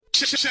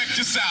Check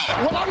this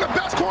out. Well, I'm the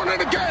best corner in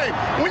the game.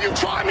 When you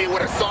try me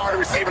with a sorry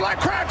receiver like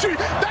Crabtree,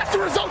 that's the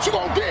result you're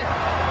going to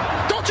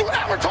get. Don't you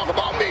ever talk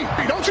about me.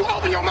 Don't you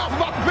open your mouth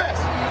about the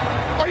best.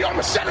 Or I'm going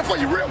to shut it for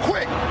you real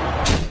quick.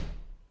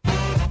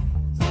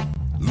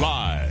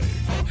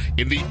 Live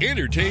in the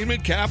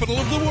entertainment capital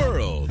of the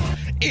world,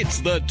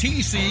 it's the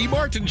T.C.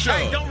 Martin Show.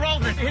 Hey, don't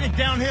roll it. Hit it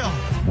downhill.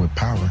 With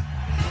power,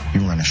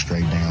 you running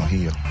straight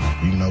downhill.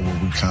 You know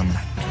where we coming,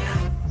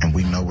 and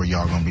we know where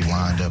y'all going to be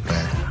lined up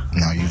at.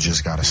 Now you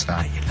just got to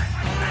stop.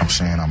 I'm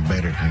saying I'm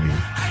better than you.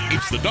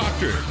 It's the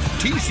Doctor,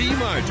 T.C.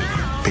 Martin.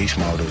 Beast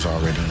mode is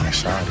already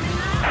inside of you.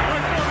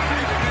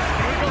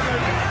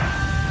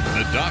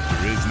 The Doctor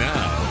is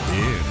now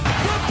in.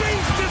 The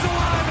Beast is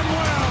alive and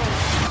well.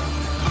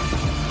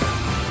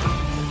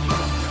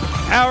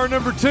 Hour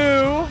number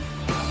 2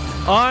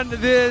 on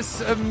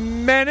this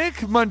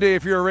manic Monday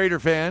if you're a Raider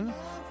fan.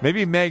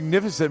 Maybe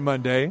magnificent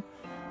Monday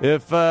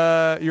if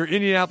you're an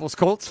Indianapolis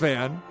Colts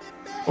fan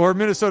or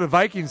Minnesota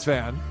Vikings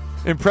fan.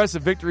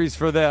 Impressive victories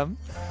for them.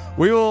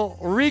 We will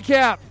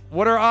recap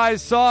what our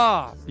eyes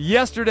saw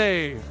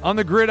yesterday on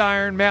the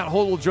gridiron. Matt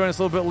Holt will join us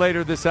a little bit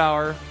later this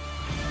hour.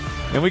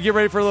 And we get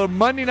ready for a little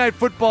Monday Night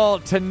Football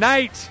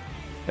tonight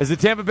as the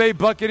Tampa Bay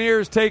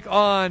Buccaneers take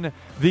on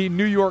the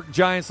New York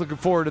Giants. Looking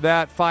forward to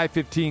that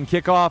 5:15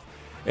 kickoff.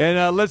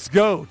 And let's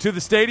go to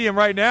the stadium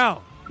right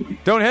now.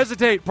 Don't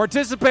hesitate.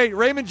 Participate.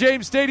 Raymond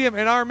James Stadium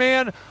and our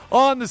man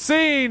on the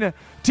scene,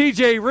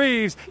 TJ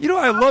Reeves. You know,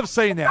 I love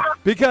saying that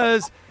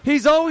because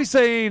he's always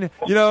saying,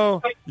 you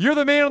know, you're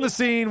the man on the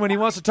scene when he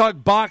wants to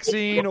talk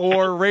boxing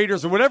or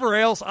Raiders or whatever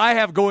else I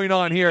have going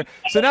on here.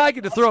 So now I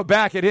get to throw it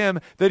back at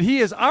him that he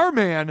is our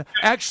man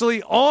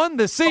actually on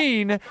the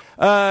scene.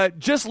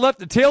 Just left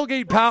the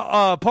tailgate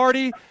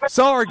party,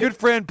 saw our good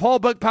friend Paul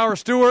Buck Power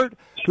Stewart,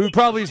 who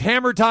probably is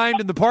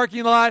hammer-timed in the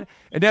parking lot.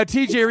 And now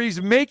TJ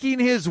Reeves making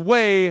his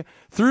way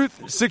through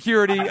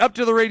security up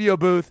to the radio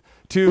booth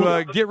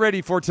to get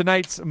ready for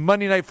tonight's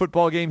Monday Night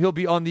Football game. He'll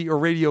be on the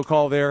radio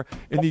call there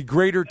in the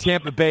greater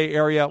Tampa Bay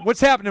area. What's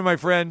happening, my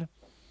friend?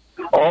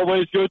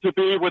 Always good to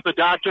be with the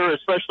Doctor,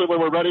 especially when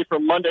we're ready for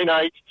Monday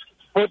Night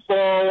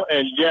Football.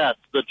 And, yes,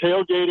 the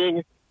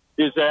tailgating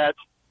is at,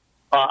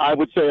 I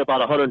would say,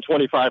 about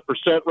 125%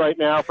 right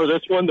now for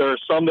this one. There are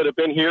some that have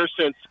been here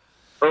since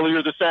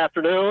earlier this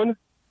afternoon.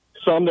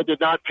 Some that did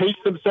not pace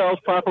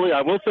themselves properly.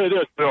 I will say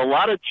this, there are a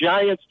lot of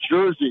Giants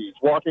jerseys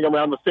walking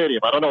around the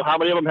stadium. I don't know how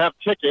many of them have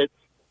tickets.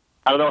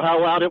 I don't know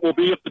how loud it will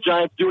be if the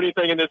Giants do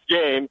anything in this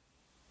game,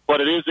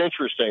 but it is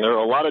interesting. There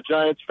are a lot of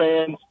Giants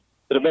fans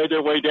that have made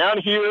their way down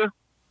here,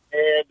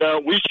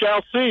 and we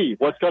shall see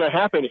what's going to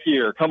happen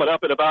here coming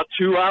up in about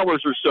 2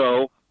 hours or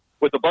so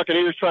with the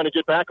Buccaneers trying to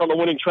get back on the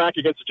winning track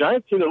against the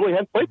Giants team that really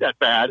hasn't played that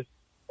bad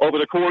over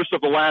the course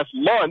of the last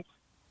month,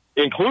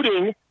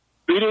 including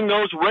beating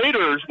those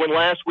Raiders when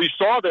last we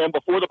saw them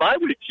before the bye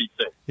week,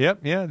 TC. Yep,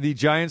 yeah, the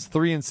Giants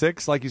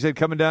 3-6, like you said,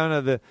 coming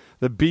down to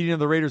the beating of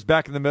the Raiders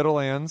back in the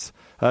Meadowlands,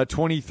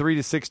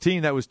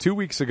 23-16. That was 2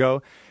 weeks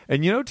ago.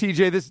 And you know,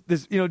 TJ,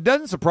 this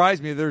doesn't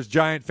surprise me that there's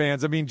Giant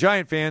fans. I mean,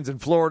 Giant fans in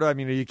Florida. I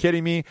mean, are you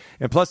kidding me?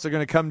 And plus, they're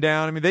going to come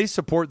down. I mean, they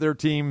support their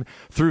team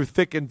through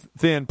thick and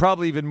thin,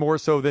 probably even more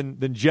so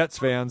than Jets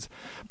fans.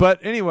 But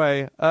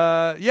anyway,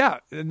 yeah,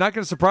 not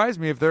going to surprise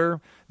me if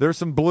there's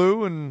some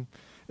blue and.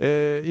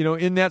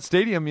 In that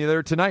stadium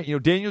there tonight.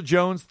 Daniel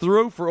Jones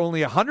threw for only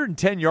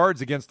 110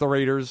 yards against the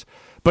Raiders,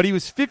 but he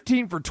was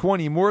 15 for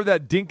 20, more of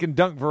that dink and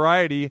dunk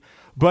variety.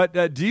 But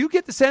do you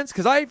get the sense,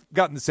 because I've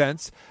gotten the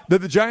sense, that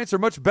the Giants are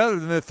much better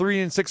than the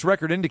 3-6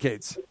 record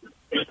indicates?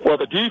 Well,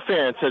 the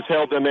defense has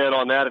held them in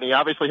on that, and he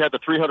obviously had the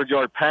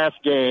 300-yard pass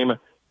game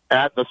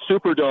at the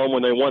Superdome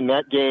when they won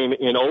that game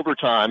in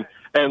overtime.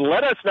 And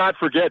let us not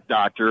forget,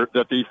 Doctor,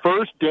 that the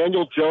first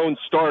Daniel Jones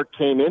start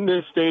came in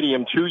this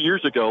stadium 2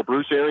 years ago,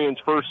 Bruce Arians'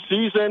 first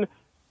season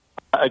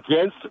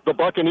against the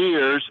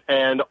Buccaneers.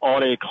 And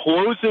on a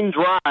closing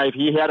drive,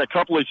 he had a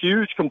couple of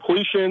huge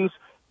completions.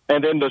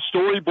 And then the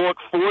storybook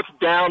fourth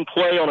down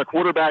play on a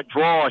quarterback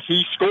draw,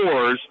 he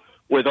scores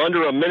with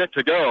under a minute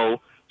to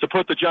go to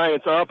put the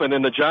Giants up. And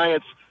then the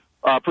Giants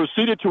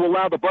proceeded to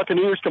allow the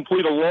Buccaneers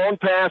complete a long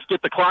pass,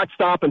 get the clock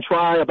stop, and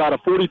try about a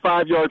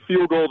 45-yard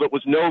field goal that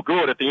was no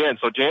good at the end.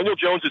 So Daniel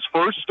Jones'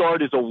 first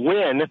start is a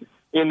win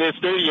in this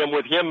stadium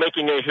with him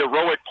making a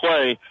heroic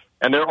play.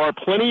 And there are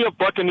plenty of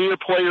Buccaneer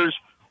players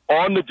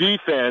on the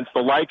defense,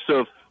 the likes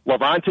of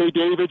Levante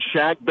David,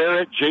 Shaq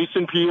Barrett,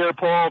 Jason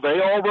Pierre-Paul.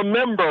 They all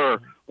remember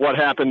what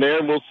happened there,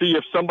 and we'll see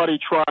if somebody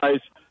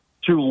tries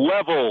to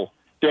level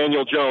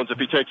Daniel Jones if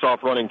he takes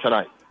off running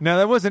tonight. Now,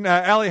 that wasn't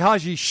Ali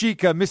Haji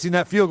Sheik missing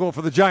that field goal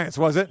for the Giants,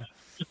 was it?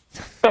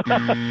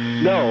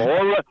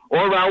 No,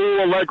 or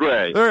Raul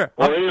Alegre,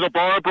 or any of the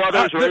Barr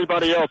brothers, or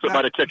anybody else that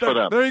might have kicked for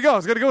them. There you go. I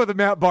was going to go with the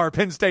Matt Barr,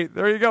 Penn State.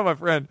 There you go, my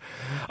friend.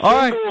 All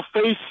right.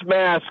 Face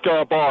mask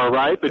Barr,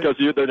 right? Because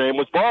their name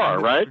was Barr,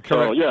 right? Correct.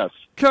 So, yes.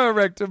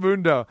 Correct,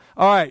 Mundo.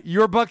 All right,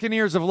 your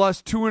Buccaneers have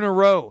lost 2 in a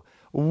row.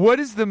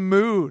 What is the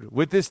mood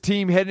with this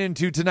team heading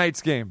into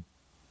tonight's game?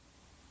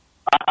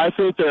 I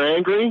think they're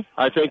angry.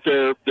 I think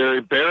they're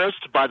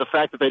embarrassed by the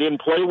fact that they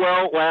didn't play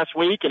well last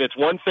week, and it's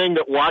one thing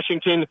that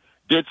Washington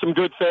did some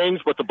good things,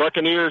 but the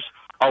Buccaneers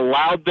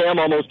allowed them,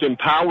 almost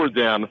empowered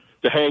them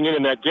to hang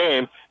in that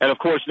game. And, of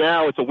course,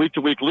 now it's a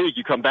week-to-week league.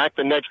 You come back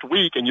the next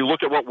week, and you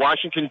look at what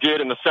Washington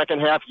did in the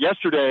second half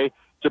yesterday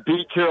to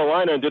beat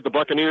Carolina and did the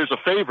Buccaneers a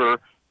favor.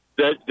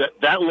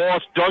 That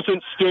loss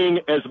doesn't sting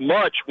as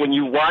much when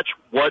you watch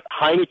what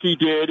Heineke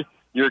did,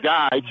 your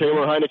guy,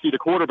 Taylor Heineke, the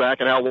quarterback,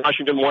 and how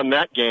Washington won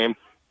that game.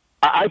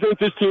 I think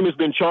this team has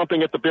been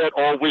chomping at the bit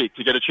all week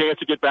to get a chance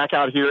to get back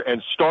out here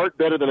and start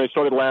better than they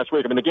started last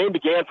week. I mean, the game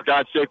began, for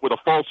God's sake, with a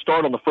false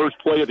start on the first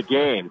play of the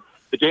game.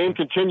 The game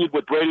continued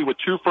with Brady with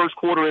 2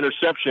 first-quarter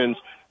interceptions.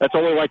 That's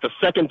only like the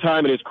second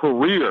time in his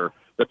career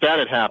that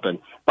had happened.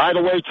 By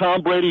the way,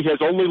 Tom Brady has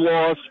only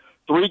lost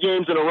 3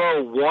 games in a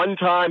row, 1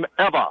 time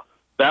ever.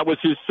 That was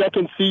his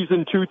second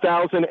season,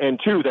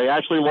 2002. They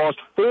actually lost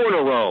 4 in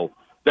a row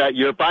that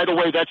year. By the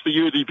way, that's the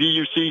year the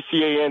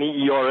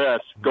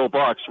Buccaneers, go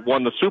Bucs,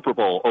 won the Super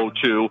Bowl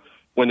 02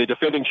 when the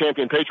defending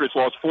champion Patriots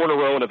lost 4 in a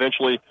row and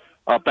eventually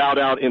bowed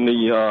out in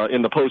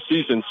the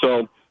postseason.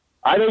 So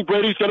I think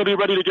Brady's going to be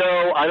ready to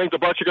go. I think the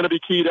Bucs are going to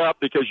be keyed up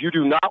because you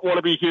do not want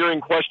to be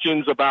hearing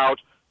questions about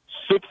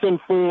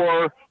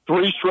 6-4,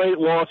 3 straight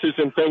losses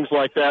and things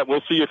like that.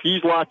 We'll see if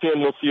he's locked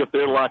in. We'll see if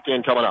they're locked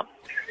in coming up.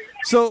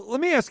 So let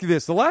me ask you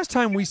this. The last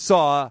time we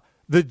saw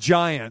the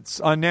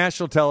Giants on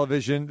national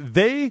television,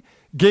 they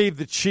gave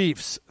the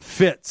Chiefs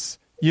fits,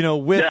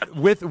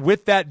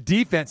 with that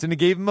defense, and it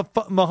gave them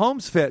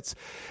Mahomes fits.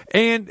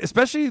 And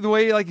especially the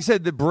way, like you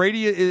said, that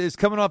Brady is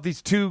coming off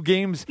these 2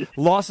 games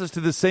losses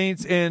to the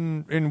Saints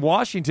in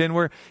Washington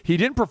where he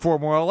didn't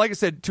perform well. Like I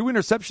said, 2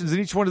 interceptions in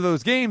each one of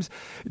those games.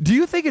 Do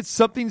you think it's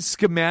something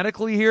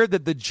schematically here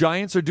that the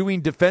Giants are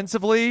doing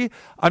defensively?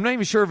 I'm not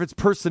even sure if it's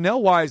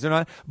personnel-wise or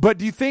not, but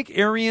do you think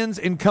Arians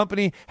and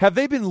company, have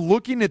they been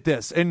looking at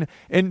this? And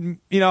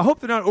I hope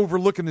they're not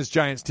overlooking this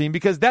Giants team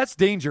because that's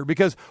danger.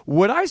 Because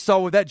what I saw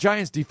with that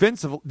Giants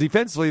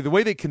defensively, the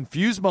way they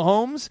confused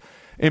Mahomes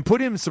and put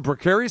him in some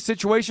precarious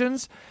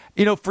situations,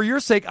 for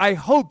your sake, I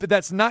hope that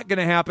that's not going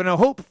to happen. And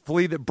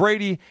hopefully that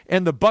Brady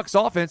and the Bucs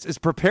offense is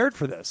prepared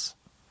for this.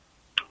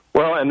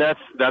 Well, and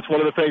that's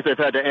one of the things they've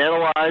had to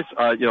analyze.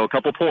 A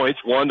couple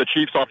points. One, the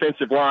Chiefs'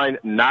 offensive line,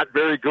 not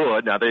very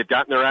good. Now, they've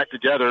gotten their act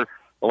together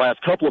the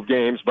last couple of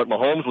games, but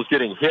Mahomes was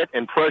getting hit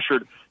and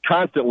pressured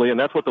constantly, and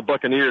that's what the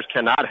Buccaneers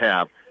cannot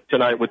have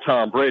tonight with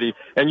Tom Brady.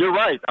 And you're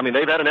right. I mean,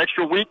 they've had an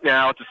extra week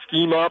now to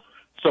scheme up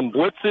some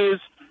blitzes,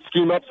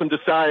 scheme up some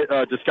disguise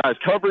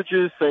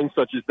coverages, things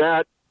such as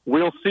that.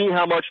 We'll see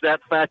how much that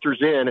factors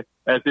in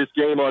as this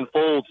game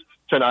unfolds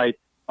tonight.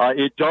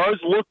 It does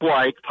look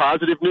like,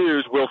 positive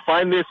news, we'll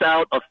find this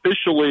out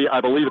officially, I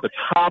believe, at the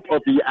top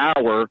of the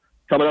hour.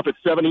 Coming up at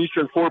 7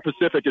 Eastern, 4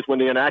 Pacific is when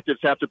the inactives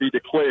have to be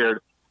declared.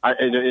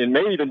 And it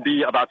may even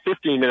be about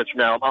 15 minutes from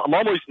now. I'm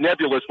always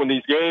nebulous when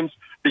these games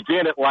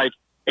begin at like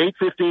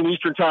 8:15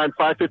 Eastern time,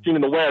 5:15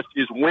 in the West,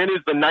 is when is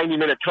the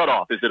 90-minute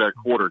cutoff? Is it a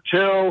quarter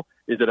till?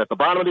 Is it at the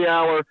bottom of the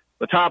hour,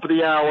 the top of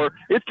the hour?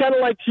 It's kind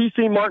of like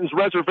T.C. Martin's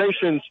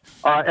reservations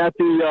at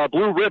the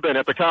Blue Ribbon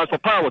at the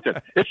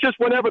Cosmopolitan. It's just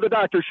whenever the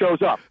doctor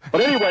shows up.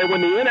 But anyway,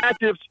 when the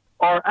inactives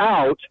are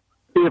out,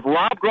 if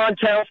Rob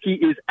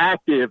Gronkowski is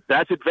active,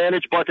 that's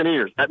advantage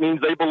Buccaneers. That means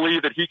they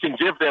believe that he can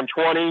give them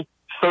 20,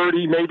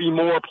 30, maybe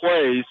more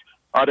plays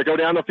to go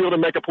down the field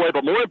and make a play.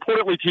 But more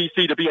importantly,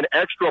 TC, to be an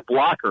extra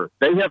blocker.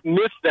 They have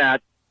missed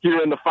that here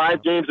in the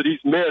 5 games that he's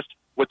missed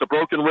with the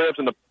broken ribs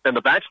and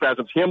the back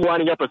spasms. Him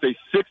lining up as a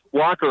 6th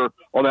blocker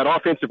on that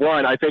offensive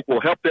line, I think,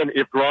 will help them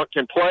if Gronk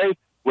can play.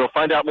 We'll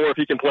find out more if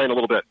he can play in a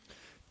little bit.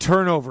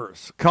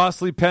 Turnovers,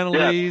 costly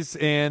penalties,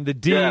 and the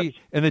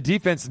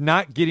defense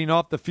not getting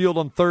off the field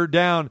on 3rd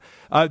down.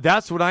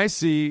 That's what I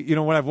see.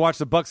 When I've watched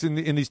the Bucs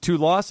in these 2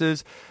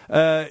 losses,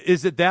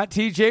 is it that,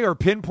 TJ, or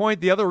pinpoint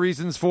the other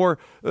reasons for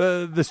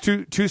this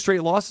two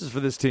straight losses for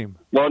this team?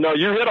 Well, no,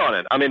 you hit on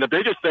it. I mean, the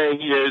biggest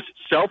thing is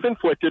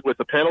self-inflicted with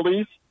the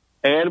penalties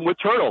and with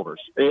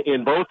turnovers.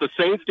 In both the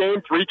Saints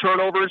game, 3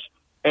 turnovers,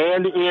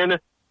 and in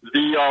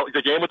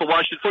the game with the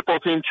Washington football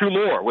team, 2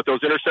 more with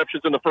those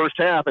interceptions in the first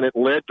half, and it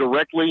led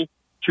directly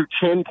to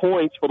 10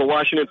 points for the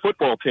Washington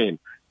football team.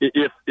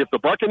 If the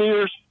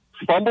Buccaneers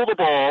fumble the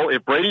ball,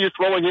 if Brady is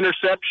throwing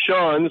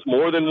interceptions,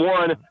 more than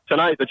one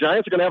tonight, the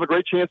Giants are going to have a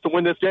great chance to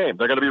win this game.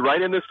 They're going to be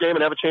right in this game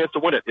and have a chance to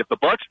win it. If the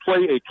Bucs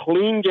play a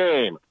clean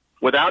game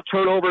without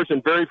turnovers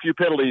and very few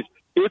penalties,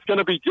 it's going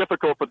to be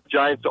difficult for the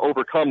Giants to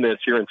overcome this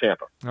here in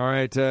Tampa. All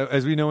right.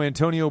 As we know,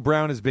 Antonio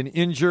Brown has been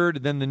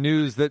injured. Then the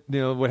news that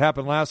what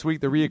happened last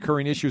week, the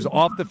reoccurring issues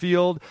off the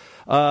field.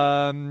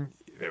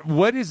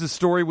 What is the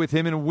story with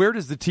him, and where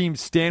does the team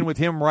stand with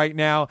him right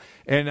now?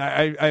 And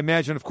I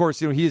imagine, of course,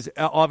 he is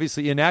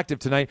obviously inactive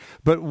tonight.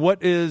 But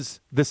what is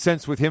the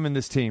sense with him and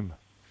this team?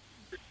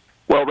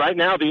 Well, right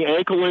now the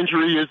ankle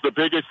injury is the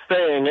biggest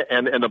thing,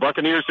 and the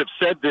Buccaneers have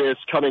said this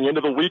coming into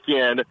the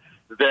weekend,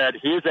 that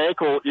his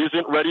ankle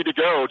isn't ready to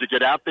go to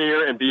get out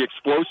there and be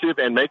explosive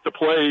and make the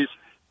plays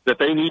that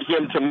they need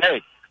him to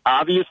make.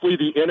 Obviously,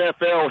 the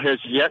NFL has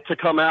yet to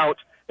come out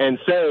and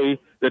say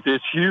that this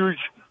huge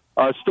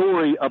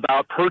story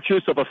about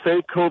purchase of a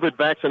fake COVID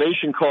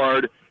vaccination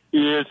card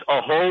is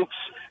a hoax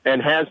and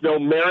has no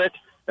merit.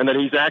 and that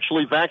he's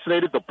actually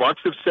vaccinated. The Bucs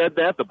have said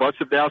that. The Bucs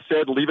have now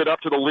said leave it up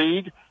to the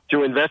league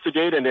to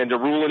investigate and to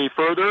rule any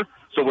further.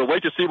 So we'll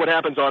wait to see what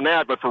happens on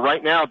that. But for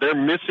right now, they're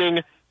missing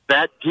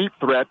that deep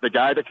threat, the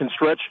guy that can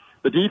stretch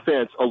the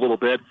defense a little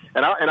bit.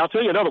 And I'll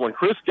tell you another one.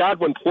 Chris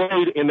Godwin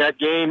played in that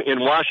game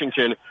in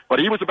Washington, but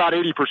he was about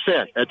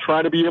 80% at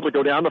trying to be able to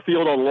go down the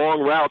field on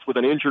long routes with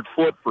an injured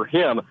foot for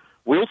him.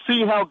 We'll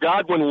see how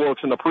Godwin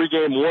looks in the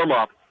pregame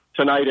warm-up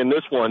tonight in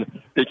this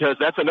one, because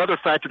that's another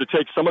factor to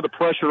take some of the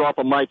pressure off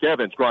of Mike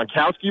Evans.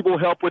 Gronkowski will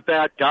help with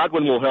that.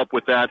 Godwin will help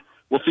with that.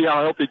 We'll see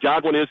how healthy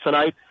Godwin is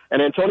tonight.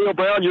 And Antonio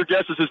Brown, your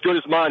guess is as good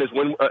as mine as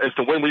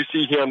to when we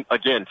see him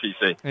again,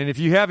 TC. And if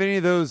you have any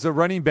of those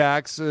running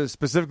backs,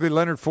 specifically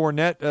Leonard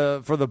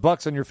Fournette for the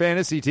Bucs on your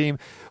fantasy team,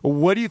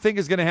 what do you think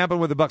is going to happen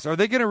with the Bucs? Are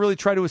they going to really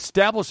try to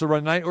establish a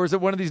run night, or is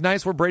it one of these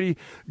nights where Brady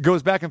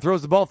goes back and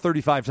throws the ball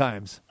 35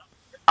 times?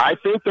 I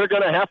think they're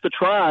going to have to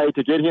try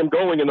to get him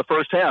going in the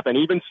first half and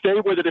even stay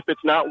with it if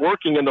it's not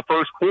working in the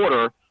first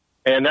quarter.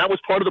 And that was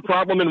part of the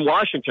problem in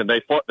Washington.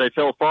 They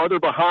fell farther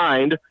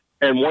behind,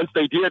 and once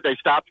they did, they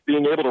stopped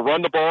being able to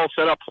run the ball,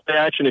 set up play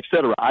action,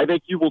 etc. I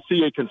think you will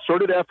see a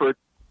concerted effort,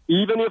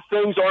 even if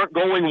things aren't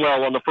going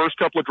well on the first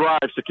couple of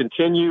drives, to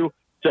continue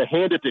to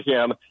hand it to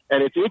him.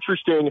 And it's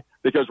interesting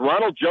because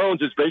Ronald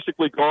Jones has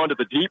basically gone to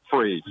the deep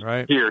freeze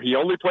here. He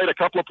only played a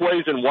couple of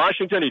plays in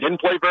Washington. He didn't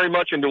play very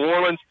much in New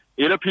Orleans.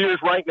 It appears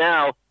right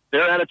now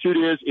their attitude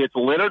is it's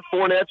Leonard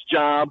Fournette's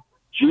job,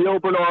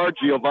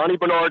 Giovanni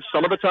Bernard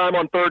some of the time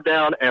on third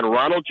down, and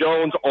Ronald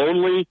Jones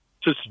only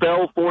to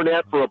spell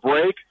Fournette for a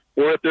break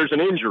or if there's an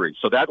injury.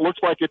 So that looks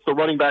like it's the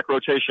running back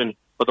rotation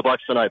for the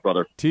Bucs tonight,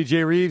 brother.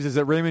 TJ Reeves is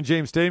at Raymond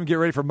James Stadium. Get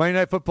ready for Monday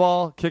Night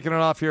Football, kicking it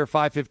off here at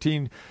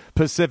 5:15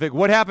 Pacific.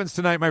 What happens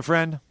tonight, my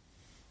friend?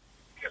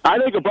 I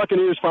think the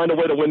Buccaneers find a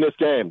way to win this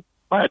game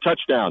by a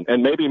touchdown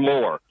and maybe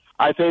more.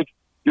 I think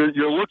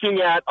you're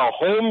looking at a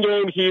home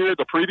game here.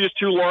 The previous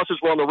two losses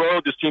were on the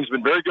road. This team's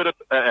been very good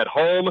at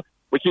home.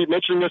 We keep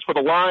mentioning this for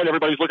the line.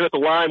 Everybody's looking at the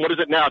line. What is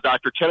it now,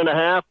 Doctor?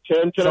 10.5?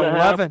 10,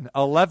 10.5?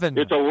 11.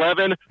 It's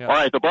 11. Yes. All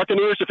right, the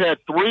Buccaneers have had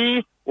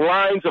 3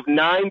 lines of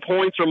 9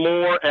 points or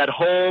more at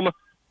home,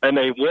 and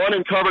they won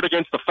and covered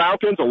against the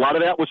Falcons. A lot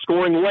of that was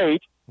scoring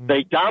late.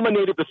 They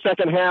dominated the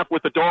second half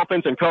with the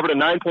Dolphins and covered a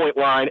 9-point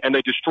line, and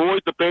they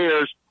destroyed the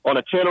Bears on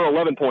a 10 or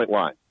 11-point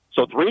line.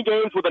 So 3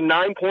 games with a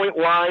 9-point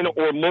line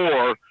or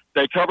more.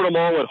 They covered them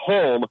all at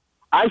home.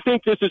 I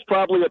think this is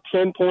probably a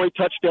 10-point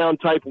touchdown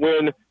type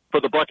win for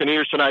the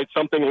Buccaneers tonight,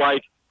 something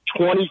like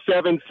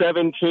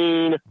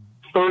 27-17,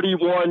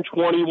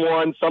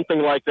 31-21, something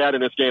like that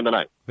in this game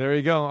tonight. There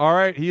you go. All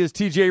right, he is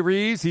TJ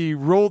Reeves. He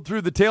rolled through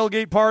the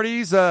tailgate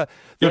parties, the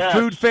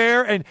food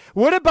fair. And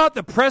what about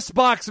the press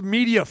box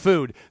media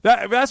food?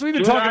 That's what we've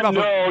been talking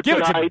about. Give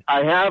it to me.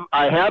 I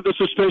have the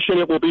suspicion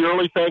it will be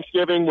early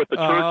Thanksgiving with the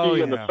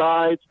turkey and the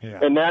sides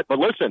and that. But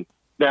listen,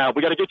 now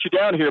we got to get you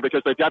down here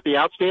because they've got the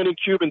outstanding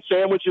Cuban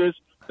sandwiches.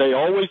 They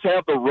always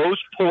have the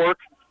roast pork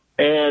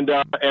and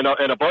a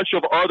bunch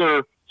of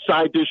other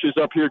side dishes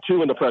up here,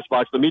 too, in the press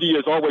box. The media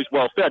is always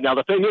well fed. Now,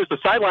 the thing is, the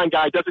sideline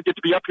guy doesn't get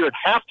to be up here at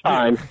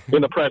halftime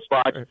in the press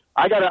box.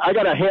 I got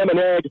a ham and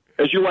egg,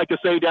 as you like to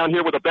say, down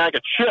here with a bag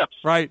of chips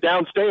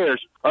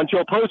downstairs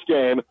until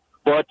postgame.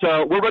 But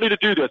we're ready to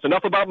do this.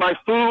 Enough about my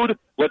food.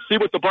 Let's see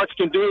what the Bucs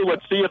can do.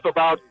 Let's see if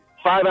about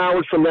 5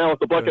 hours from now, if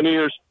the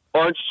Buccaneers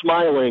aren't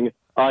smiling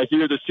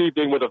here this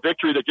evening with a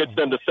victory that gets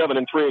them to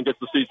 7-3 and gets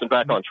the season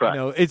back on track.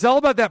 No, it's all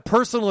about that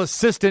personal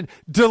assistant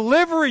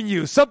delivering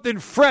you something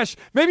fresh,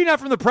 maybe not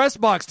from the press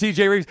box,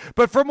 TJ Reeves,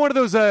 but from one of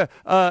those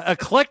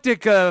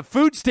eclectic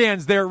food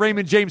stands there at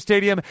Raymond James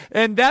Stadium,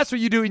 and that's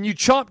what you do, and you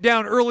chomp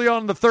down early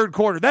on in the third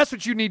quarter. That's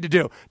what you need to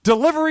do.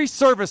 Delivery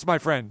service, my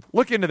friend.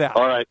 Look into that.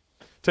 All right.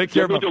 Take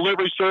care. Give me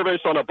delivery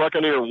service on a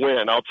Buccaneer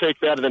win. I'll take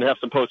that and then have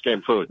some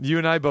post-game food. You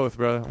and I both,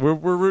 brother. We're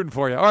rooting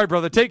for you. All right,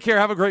 brother. Take care.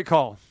 Have a great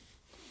call.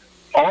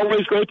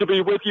 Always great to be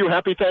with you.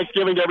 Happy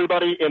Thanksgiving to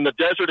everybody in the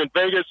desert in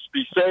Vegas.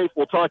 Be safe.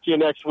 We'll talk to you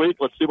next week.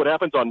 Let's see what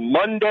happens on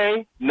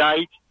Monday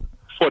Night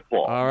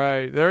Football. All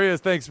right. There he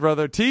is. Thanks,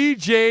 brother.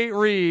 TJ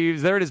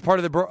Reeves. There it is, part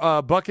of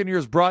the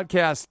Buccaneers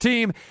broadcast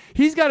team.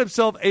 He's got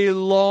himself a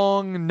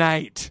long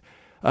night.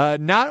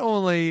 Not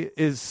only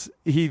is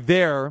he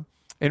there,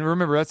 and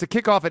remember, that's a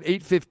kickoff at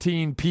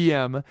 8:15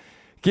 p.m.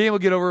 Game will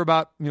get over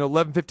about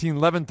 11:15,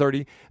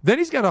 11:30. Then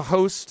he's got to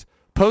host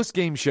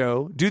post-game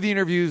show, do the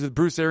interviews with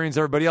Bruce Arians,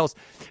 everybody else.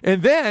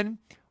 And then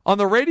on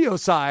the radio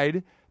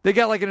side, they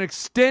got like an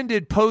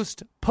extended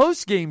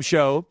post-game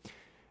show,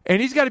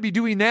 and he's got to be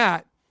doing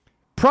that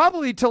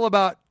probably till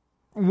about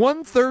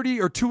 1:30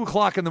 or 2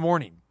 o'clock in the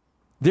morning.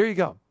 There you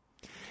go.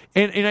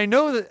 And I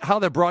know that how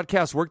the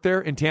broadcasts work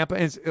there in Tampa,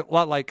 and it's a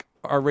lot like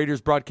our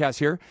Raiders broadcast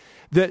here,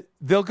 that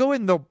they'll go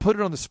in and they'll put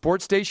it on the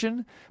sports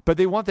station, but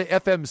they want the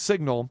FM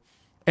signal,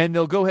 and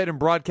they'll go ahead and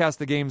broadcast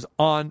the games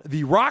on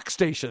the rock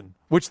station,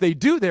 which they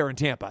do there in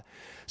Tampa.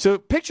 So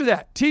picture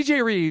that.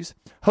 TJ Reeves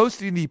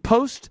hosting the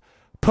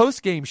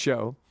post-game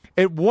show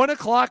at 1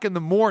 o'clock in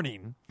the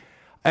morning,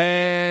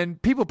 and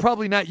people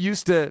probably not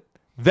used to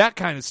that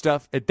kind of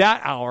stuff at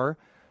that hour,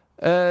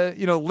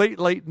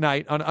 late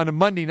night on a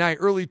Monday night,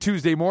 early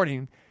Tuesday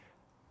morning.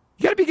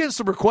 You got to be getting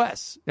some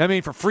requests. I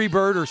mean, for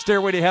Freebird or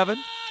Stairway to Heaven,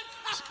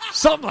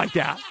 something like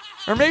that.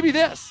 Or maybe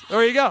this.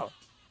 There you go.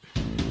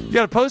 You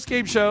got a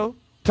post-game show,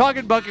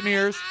 talking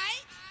Buccaneers,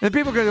 and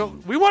people are going to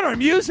go, we want our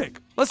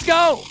music. Let's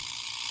go.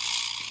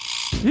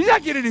 You're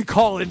not getting any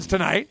call-ins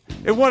tonight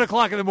at 1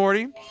 o'clock in the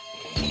morning.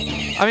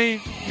 I mean,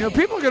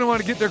 people are going to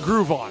want to get their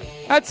groove on.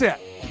 That's it.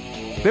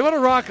 They want to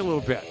rock a little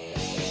bit.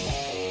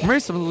 Maybe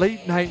some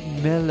late-night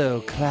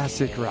mellow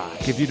classic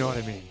rock, if you know what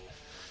I mean.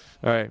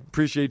 All right.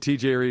 Appreciate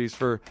TJ Reeves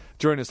for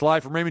joining us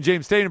live from Raymond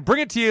James Stadium.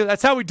 Bring it to you.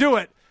 That's how we do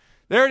it.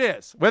 There it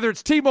is. Whether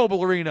it's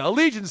T-Mobile Arena,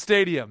 Allegiant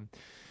Stadium,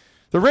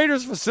 the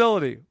Raiders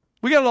facility,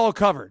 we got it all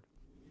covered.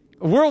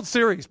 World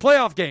Series,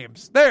 playoff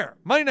games, there.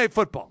 Monday Night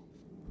Football.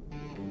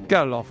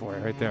 Got it all for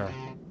you right there.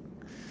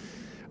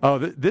 Oh,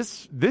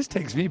 this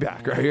takes me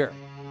back right here.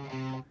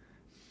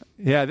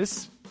 Yeah,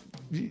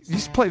 you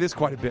used to play this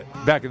quite a bit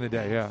back in the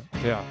day.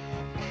 Yeah.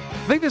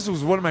 I think this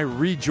was one of my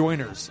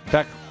rejoiners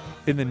back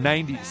in the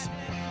 90s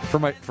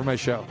for my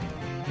show.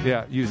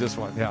 Yeah, use this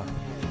one. Yeah,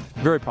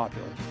 very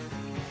popular.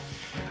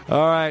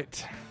 All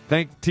right.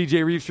 Thank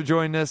TJ Reeves for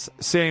joining us.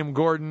 Sam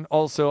Gordon,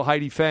 also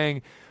Heidi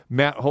Fang.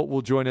 Matt Holt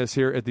will join us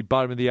here at the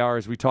bottom of the hour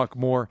as we talk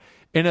more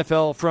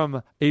NFL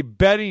from a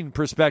betting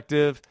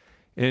perspective.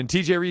 And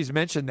TJ Reeves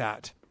mentioned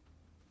that.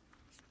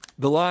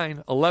 The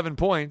line, 11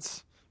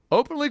 points.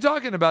 Openly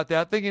talking about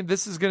that, thinking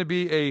this is going to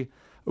be a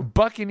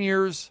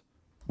Buccaneers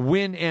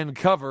win and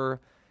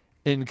cover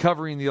in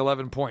covering the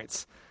 11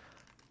 points.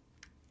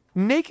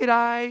 Naked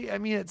eye, I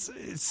mean, it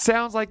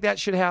sounds like that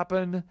should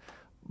happen.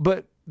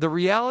 But the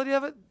reality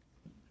of it,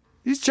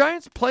 these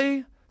Giants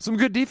play some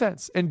good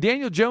defense. And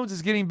Daniel Jones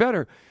is getting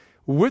better.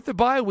 With the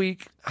bye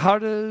week, how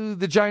do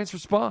the Giants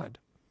respond?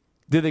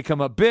 Do they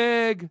come up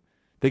big?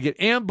 They get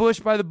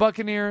ambushed by the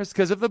Buccaneers?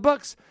 Because if the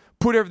Bucs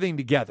put everything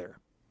together,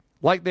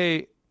 like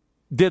they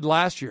did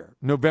last year,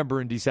 November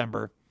and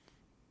December,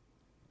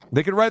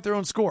 they could write their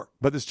own score.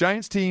 But this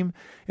Giants team,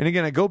 and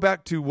again, I go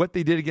back to what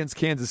they did against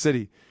Kansas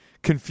City,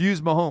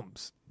 confused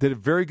Mahomes, did a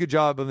very good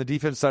job on the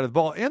defense side of the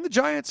ball, and the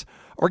Giants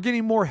are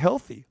getting more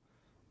healthy.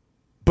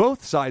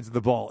 Both sides of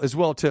the ball as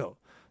well, too.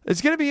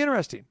 It's going to be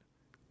interesting.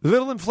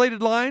 Little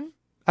inflated line?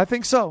 I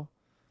think so.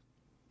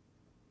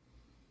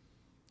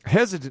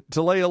 Hesitant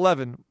to lay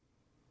 11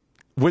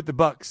 with the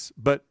Bucs,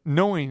 but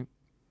knowing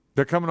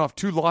they're coming off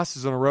 2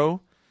 losses in a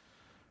row,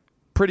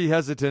 pretty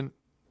hesitant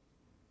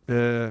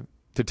to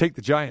take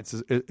the Giants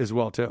as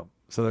well, too.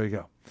 So there you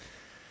go.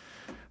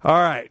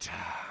 All right.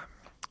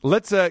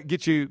 Let's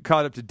get you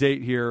caught up to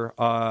date here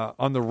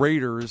on the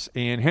Raiders,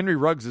 and Henry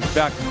Ruggs is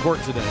back in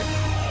court today.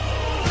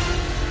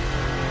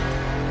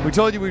 We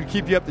told you we'd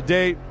keep you up to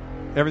date,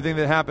 everything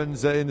that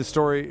happens in the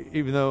story,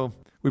 even though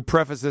we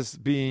preface this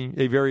being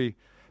a very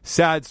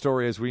sad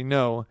story, as we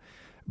know.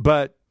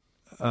 But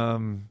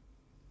Henry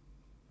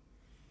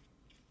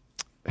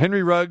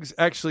Ruggs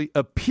actually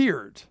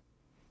appeared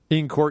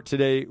in court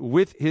today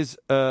with his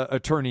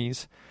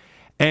attorneys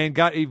and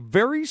got a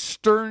very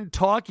stern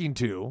talking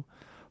to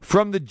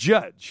from the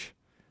judge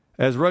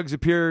as Ruggs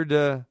appeared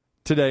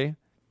today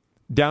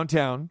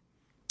downtown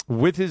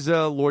with his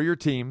lawyer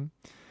team.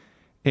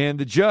 And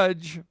the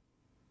judge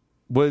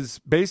was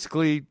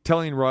basically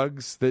telling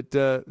Ruggs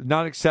that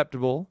not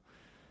acceptable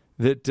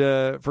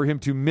that for him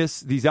to miss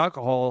these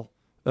drug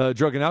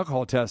and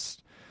alcohol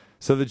tests.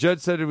 So the judge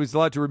said it was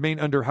allowed to remain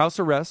under house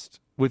arrest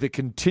with a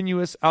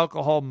continuous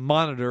alcohol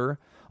monitor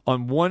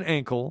on one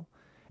ankle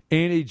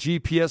and a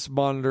GPS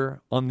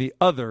monitor on the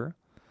other.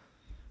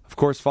 Of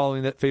course,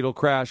 following that fatal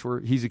crash where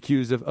he's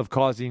accused of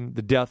causing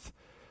the death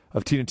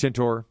of Tina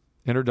Tintor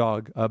and her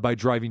dog by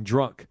driving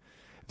drunk.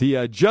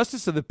 The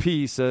Justice of the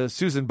Peace,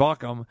 Susan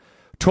Bauckham,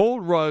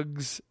 told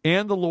Ruggs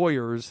and the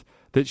lawyers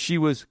that she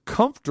was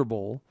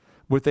comfortable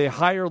with a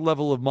higher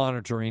level of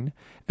monitoring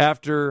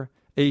after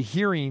a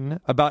hearing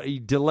about a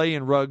delay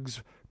in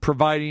Ruggs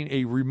providing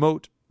a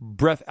remote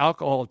breath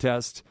alcohol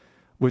test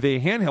with a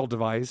handheld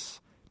device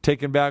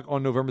taken back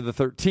on November the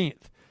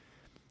 13th.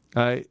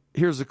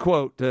 Here's a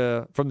quote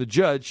from the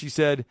judge. She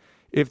said,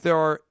 if there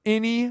are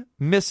any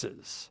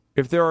misses,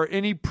 if there are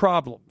any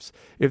problems,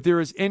 if there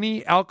is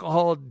any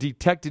alcohol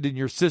detected in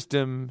your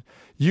system,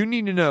 you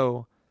need to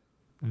know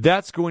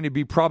that's going to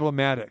be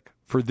problematic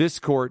for this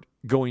court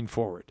going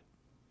forward.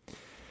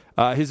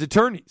 His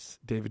attorneys,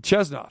 David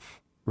Chesnoff,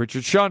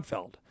 Richard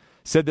Schoenfeld,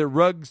 said that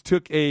Ruggs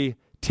took a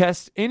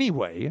test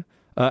anyway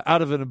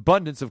out of an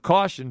abundance of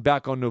caution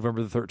back on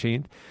November the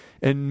 13th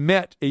and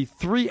met a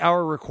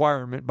 3-hour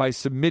requirement by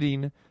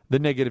submitting the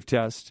negative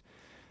test.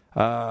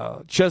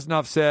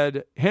 Chesnoff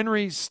said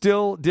Henry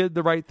still did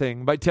the right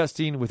thing by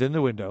testing within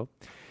the window.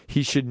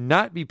 He should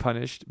not be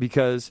punished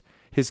because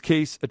his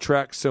case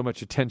attracts so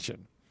much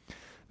attention.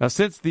 Now,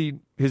 since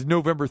his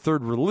November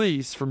 3rd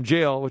release from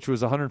jail, which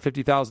was a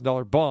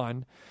 $150,000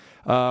 bond,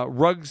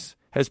 Ruggs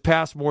has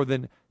passed more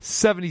than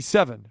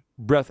 77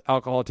 breath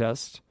alcohol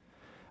tests.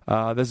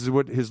 This is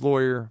what his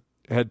lawyer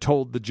had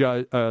told the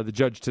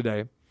judge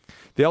today.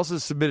 They also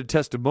submitted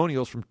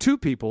testimonials from 2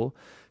 people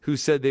who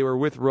said they were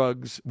with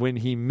Ruggs when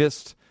he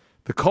missed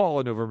the call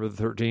on November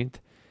the 13th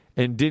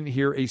and didn't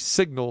hear a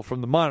signal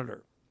from the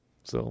monitor.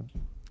 So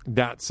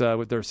that's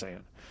what they're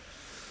saying.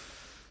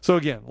 So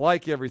again,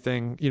 like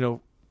everything,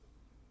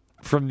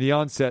 from the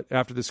onset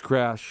after this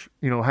crash,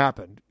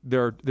 happened,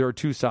 there are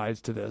two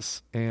sides to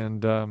this,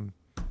 and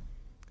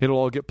it'll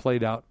all get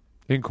played out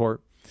in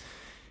court.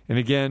 And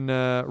again,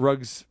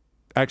 Ruggs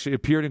actually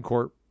appeared in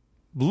court.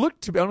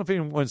 Looked to be, I don't know if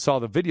anyone saw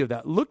the video of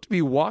that, looked to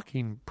be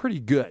walking pretty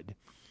good.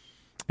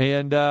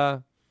 And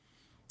I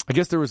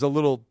guess there was a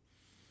little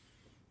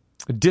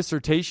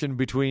dissertation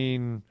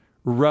between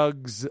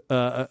Ruggs'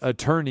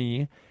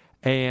 attorney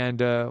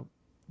and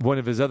one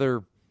of his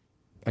other,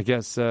 I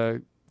guess,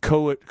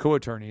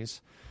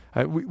 co-attorneys.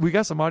 We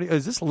got some audio.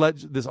 Is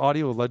this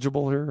audio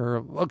legible here?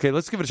 Or, okay,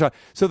 let's give it a shot.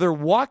 So they're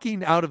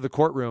walking out of the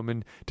courtroom,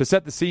 and to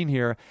set the scene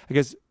here, I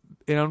guess,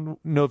 and I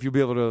don't know if you'll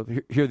be able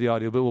to hear the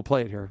audio, but we'll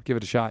play it here. Give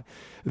it a shot.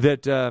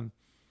 That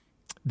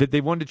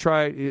they wanted to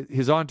try,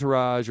 his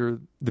entourage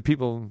or the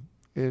people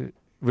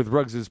with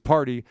Ruggs'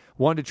 party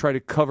wanted to try to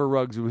cover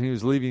Ruggs when he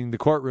was leaving the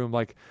courtroom,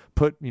 like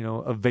put,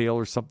 a veil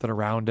or something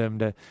around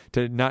him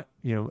to not,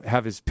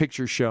 have his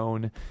picture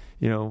shown,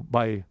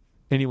 by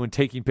anyone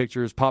taking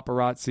pictures,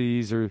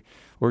 paparazzis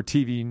or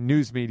TV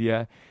news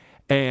media.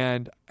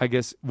 And I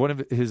guess one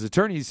of his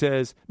attorneys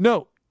says,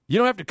 no, you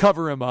don't have to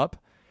cover him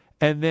up.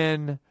 And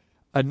then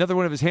another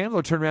one of his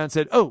handlers turned around and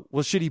said, oh,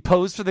 well, should he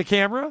pose for the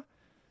camera?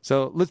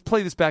 So let's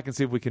play this back and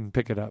see if we can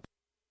pick it up.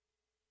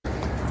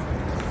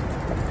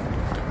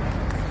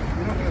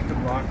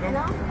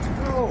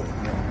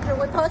 So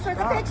we pose for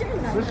the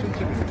picture? No. Listen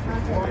to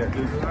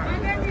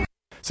me.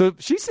 So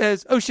she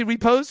says, oh, should we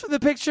pose for the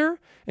picture?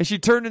 And she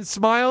turned and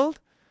smiled.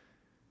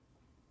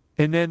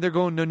 And then they're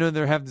going, no,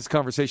 they're having this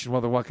conversation while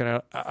they're walking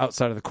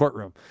outside of the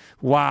courtroom.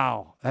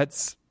 Wow,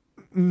 that's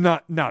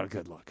not a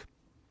good look.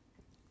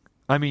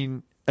 I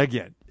mean,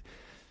 again,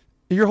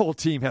 your whole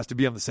team has to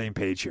be on the same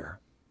page here.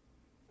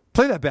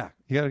 Play that back.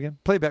 You got it again?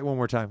 Play it back one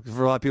more time. Because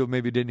for a lot of people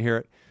maybe didn't hear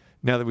it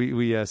now that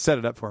we set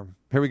it up for them.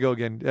 Here we go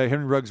again.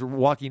 Henry Ruggs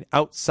walking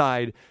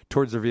outside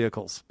towards their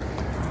vehicles.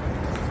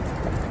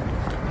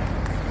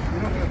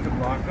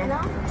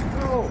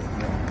 No.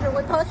 So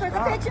we pose for the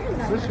picture?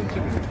 No. Listen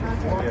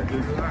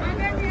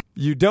to me.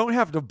 You don't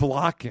have to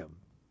block him.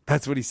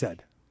 That's what he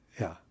said.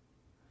 Yeah.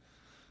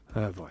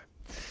 Oh, boy.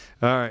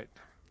 All right.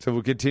 So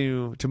we'll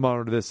continue to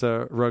monitor this.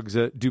 Ruggs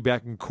due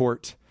back in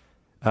court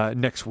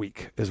next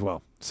week as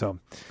well. So,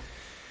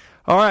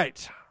 all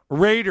right.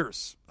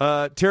 Raiders,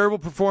 terrible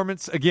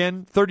performance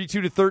again,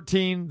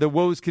 32-13. The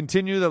woes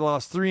continue. They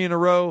lost 3 in a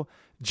row.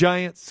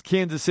 Giants,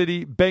 Kansas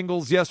City,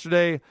 Bengals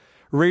yesterday.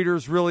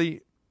 Raiders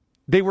really,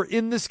 they were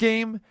in this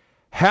game,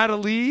 had a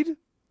lead,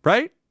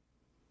 right?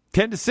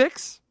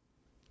 10-6,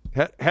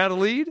 had a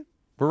lead.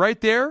 We're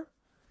right there,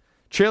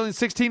 trailing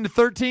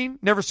 16-13.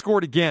 Never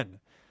scored again.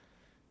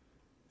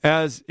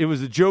 As it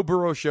was a Joe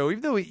Burrow show,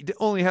 even though he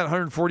only had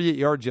 148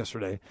 yards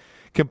yesterday.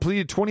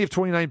 Completed 20 of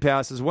 29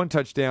 passes, 1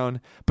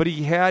 touchdown, but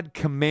he had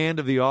command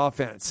of the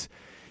offense.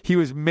 He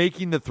was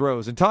making the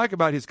throws. And talk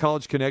about his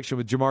college connection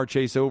with Jamar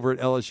Chase over at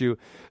LSU.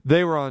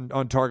 They were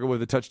on target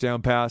with a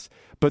touchdown pass,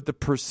 but the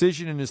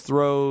precision in his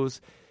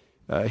throws,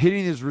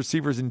 hitting his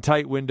receivers in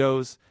tight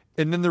windows.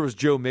 And then there was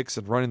Joe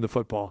Mixon running the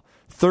football.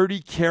 30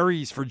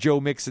 carries for Joe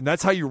Mixon.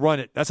 That's how you run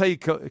it. That's how you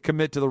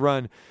commit to the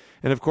run.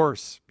 And, of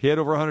course, he had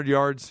over 100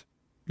 yards.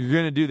 You're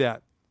going to do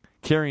that.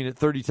 Carrying it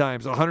 30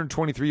 times,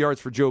 123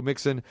 yards for Joe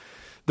Mixon.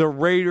 The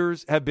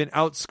Raiders have been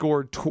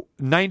outscored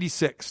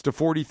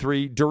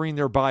 96-43 during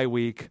their bye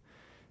week.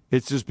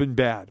 It's just been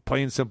bad,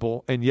 plain and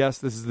simple. And yes,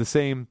 this is the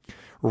same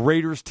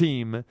Raiders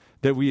team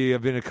that we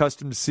have been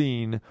accustomed to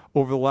seeing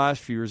over the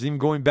last few years, even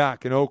going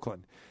back in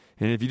Oakland.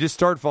 And if you just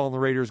start following the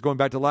Raiders going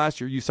back to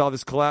last year, you saw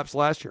this collapse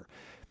last year.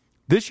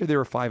 This year they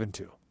were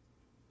 5-2. All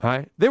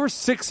right? They were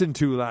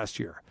 6-2 last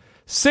year.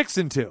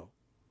 6-2.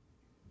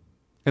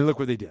 And look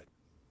what they did.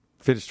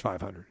 Finished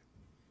 500.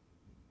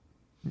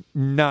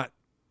 Not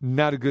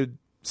a good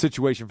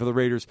situation for the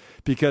Raiders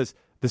because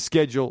the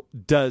schedule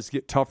does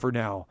get tougher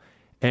now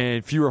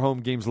and fewer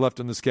home games left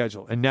on the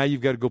schedule. And now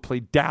you've got to go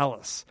play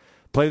Dallas,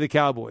 play the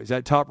Cowboys,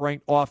 that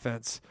top-ranked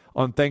offense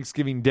on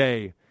Thanksgiving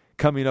Day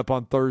coming up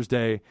on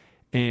Thursday.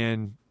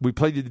 And we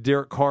played you the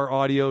Derek Carr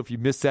audio. If you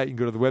missed that, you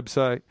can go to the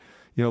website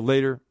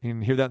later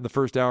and hear that in the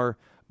first hour.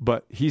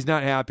 But he's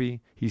not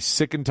happy. He's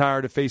sick and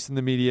tired of facing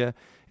the media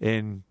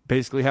and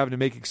basically having to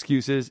make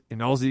excuses.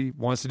 And all he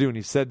wants to do, and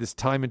he's said this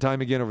time and time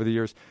again over the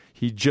years,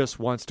 he just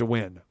wants to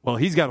win. Well,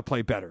 he's got to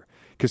play better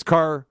because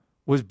Carr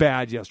was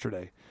bad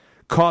yesterday.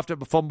 Coughed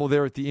up a fumble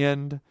there at the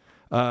end.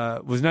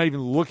 Was not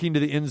even looking to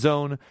the end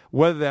zone.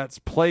 Whether that's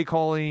play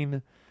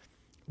calling,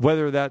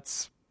 whether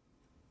that's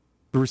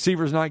the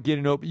receiver's not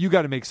getting open, you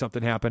got to make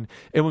something happen.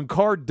 And when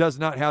Carr does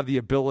not have the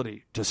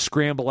ability to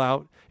scramble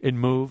out and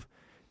move,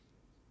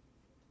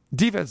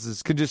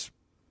 defenses can just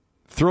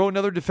throw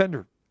another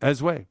defender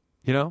as way,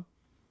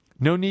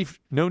 No need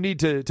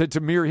to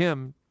mirror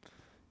him,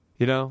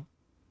 You don't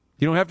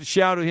have to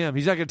shout at him.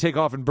 He's not going to take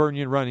off and burn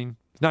you and running.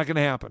 It's not going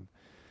to happen.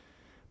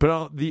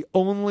 But the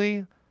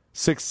only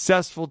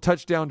successful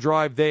touchdown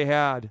drive they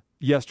had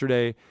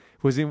yesterday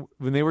was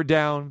when they were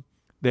down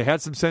They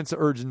had some sense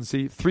of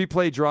urgency.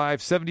 3-play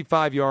drive,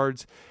 75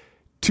 yards,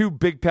 2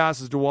 big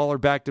passes to Waller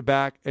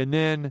back-to-back, and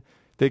then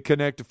they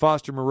connect to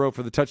Foster Moreau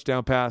for the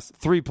touchdown pass.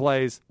 3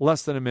 plays,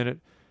 less than a minute.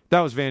 That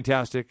was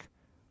fantastic.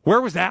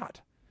 Where was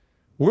that?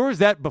 Where was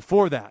that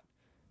before that?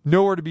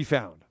 Nowhere to be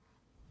found.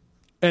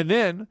 And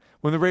then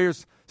when the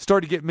Raiders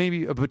started to get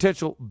maybe a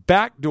potential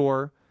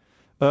backdoor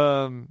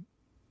touchdown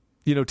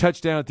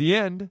at the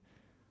end,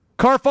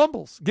 Carr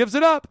fumbles, gives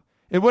it up.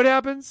 And what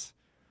happens?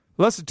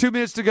 Less than 2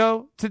 minutes to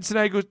go,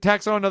 Cincinnati goes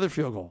tacks on another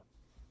field goal.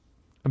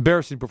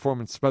 Embarrassing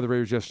performance by the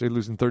Raiders yesterday,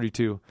 losing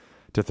 32-13.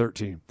 All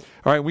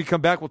right, when we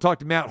come back, we'll talk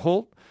to Matt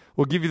Holt.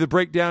 We'll give you the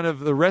breakdown of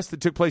the rest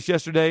that took place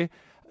yesterday.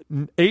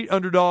 8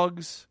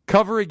 underdogs,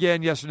 cover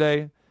again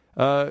yesterday.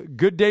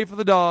 Good day for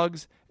the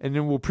Dogs. And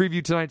then we'll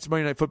preview tonight's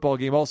Monday Night Football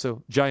game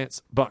also,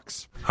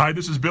 Giants-Bucks. Hi,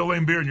 this is Bill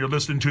Laimbeer, and you're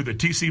listening to the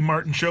T.C.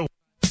 Martin Show.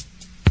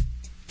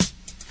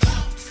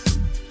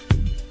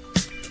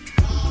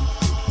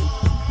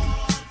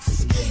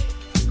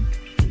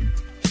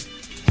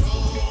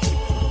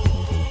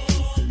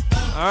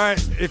 All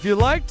right, if you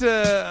liked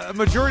a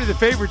majority of the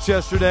favorites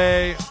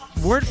yesterday,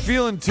 weren't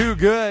feeling too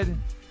good,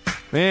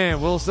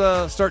 man, we'll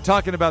start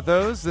talking about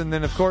those. And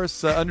then, of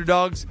course,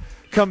 underdogs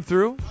come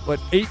through.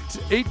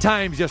 Eight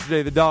times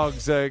yesterday the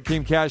Dogs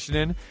came cashing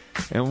in.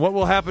 And what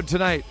will happen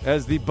tonight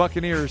as the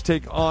Buccaneers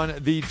take on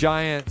the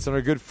Giants? And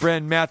our good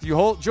friend Matthew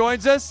Holt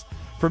joins us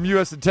from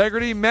U.S.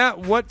 Integrity. Matt,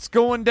 what's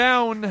going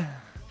down?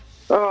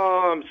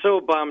 Oh, I'm so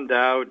bummed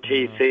out,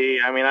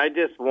 TC. I mean, I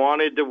just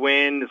wanted to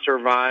win the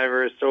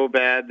Survivor so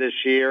bad this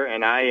year,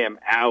 and I am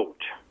out.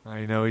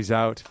 I know he's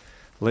out.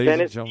 Ladies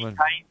and gentlemen.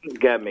 Titans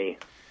get me.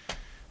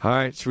 All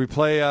right, should we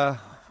play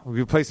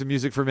some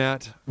music for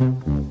Matt?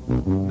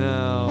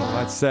 No,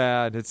 that's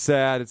sad. It's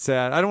sad.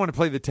 I don't want to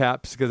play the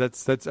taps because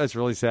that's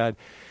really sad.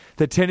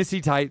 The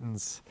Tennessee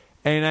Titans.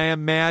 And I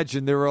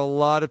imagine there were a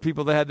lot of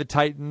people that had the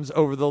Titans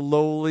over the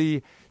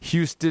lowly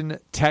Houston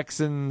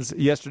Texans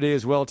yesterday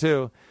as well,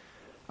 too.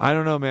 I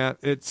don't know, Matt.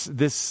 It's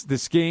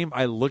this game.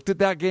 I looked at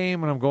that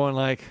game, and I'm going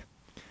like,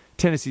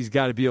 Tennessee's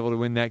got to be able to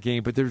win that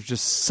game. But there's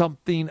just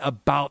something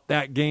about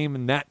that game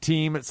and that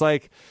team. It's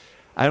like,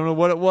 I don't know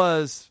what it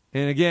was.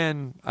 And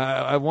again,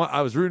 I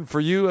was rooting for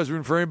you. I was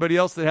rooting for anybody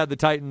else that had the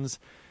Titans.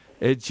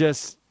 It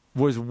just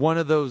was one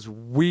of those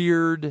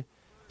weird,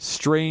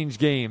 strange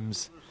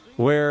games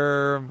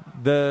where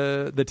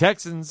the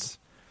Texans,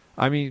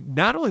 I mean,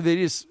 not only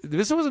this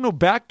wasn't no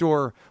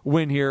backdoor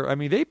win here. I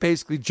mean, they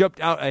basically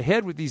jumped out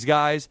ahead with these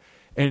guys,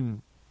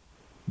 and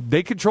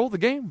they controlled the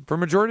game for a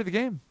majority of the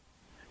game.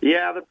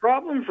 Yeah, the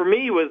problem for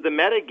me was the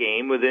meta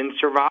game within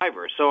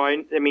Survivor. So, I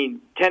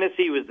mean,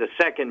 Tennessee was the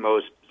second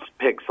most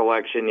pick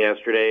selection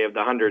yesterday of the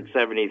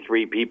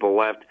 173 people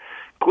left.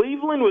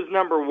 Cleveland was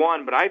number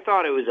 1, but I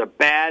thought it was a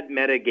bad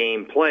meta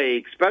game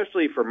play,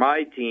 especially for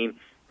my team,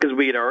 because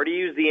we had already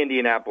used the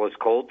Indianapolis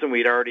Colts and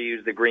we'd already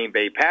used the Green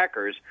Bay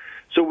Packers.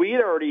 So we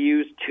had already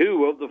used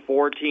 2 of the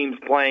 4 teams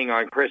playing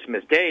on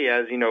Christmas Day.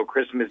 As you know,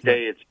 Christmas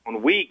Day, it's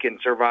 1 week in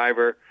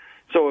Survivor.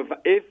 So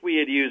if we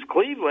had used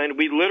Cleveland,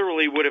 we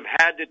literally would have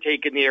had to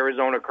take in the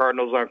Arizona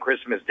Cardinals on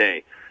Christmas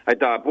Day. I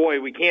thought, boy,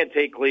 we can't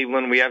take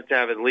Cleveland. We have to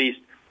have at least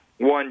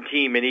 1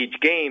 team in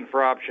each game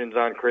for options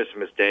on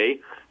Christmas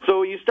Day.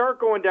 So you start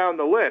going down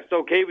the list.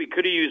 Okay, we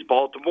could have used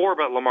Baltimore,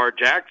 but Lamar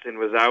Jackson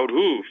was out.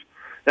 Oof.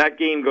 That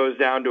game goes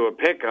down to a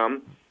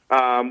pick-em.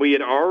 We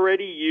had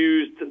already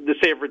used the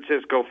San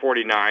Francisco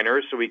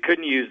 49ers, so we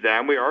couldn't use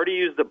them. We already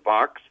used the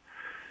Bucks.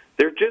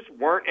 There just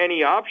weren't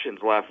any options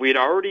left. We had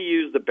already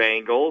used the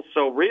Bengals,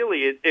 so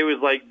really it was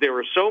like there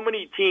were so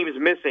many teams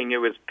missing. It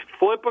was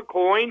flip a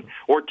coin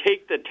or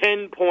take the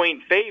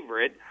 10-point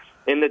favorite.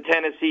 In the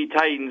Tennessee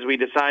Titans, we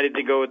decided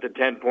to go with the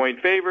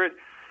 10-point favorite,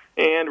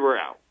 and we're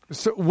out.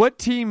 So what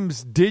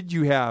teams did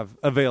you have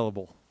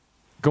available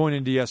going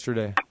into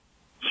yesterday?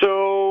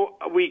 So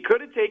we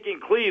could have taken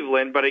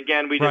Cleveland, but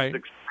again, we just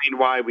explained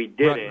why we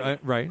didn't.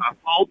 Right.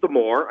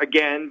 Baltimore,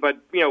 again,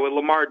 but with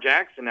Lamar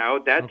Jackson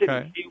out, that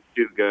didn't feel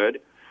too good.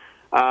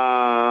 So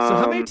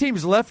how many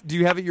teams left do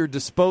you have at your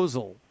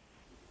disposal?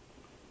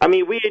 I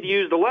mean, we had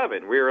used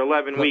 11. We were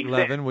 11 weeks in.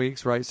 11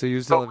 weeks, right. So you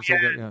used 11. So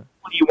we had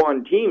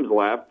 21 teams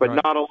left, but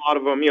not a lot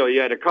of them.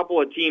 You had a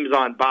couple of teams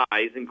on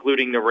buys,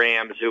 including the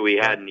Rams, who we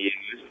hadn't used.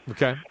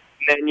 Okay. And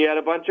then you had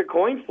a bunch of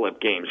coin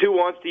flip games. Who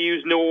wants to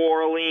use New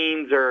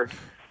Orleans or,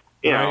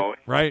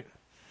 Right.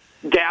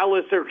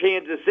 Dallas or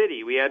Kansas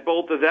City? We had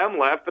both of them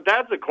left, but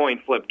that's a coin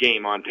flip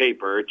game on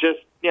paper. It just,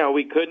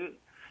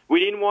 we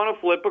didn't want to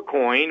flip a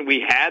coin.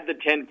 We had the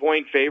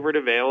 10-point favorite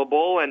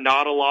available and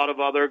not a lot of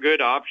other good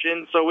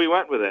options, so we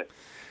went with it.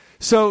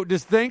 So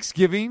does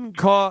Thanksgiving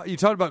you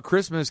talked about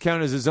Christmas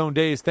count as its own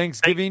day. Is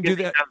Thanksgiving do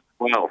that?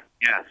 Well,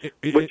 yes,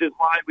 which is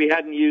why we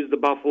hadn't used the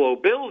Buffalo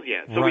Bills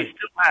yet. So we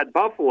still had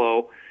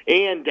Buffalo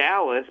and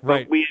Dallas,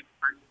 but we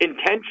were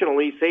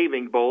intentionally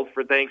saving both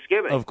for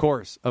Thanksgiving. Of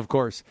course.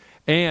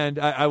 And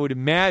I would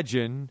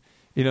imagine,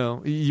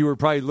 you were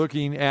probably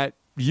looking at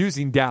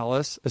using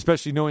Dallas,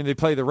 especially knowing they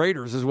play the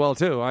Raiders as well,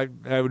 too. I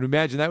would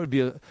imagine that would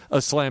be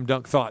a slam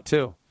dunk thought,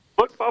 too.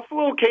 Look,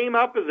 Buffalo Buffalo came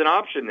up as an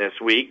option this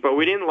week, but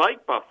we didn't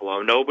like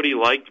Buffalo. Nobody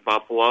liked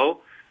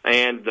Buffalo.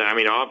 And,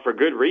 for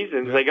good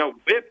reasons. Yeah. They got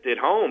whipped at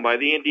home by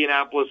the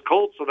Indianapolis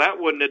Colts, so that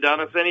wouldn't have done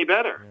us any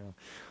better. Yeah.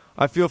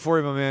 I feel for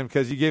you, my man,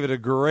 because you gave it a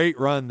great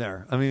run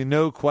there.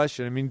 No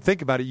question.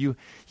 Think about it. You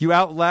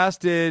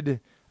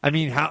outlasted,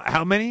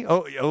 how many?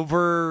 Oh,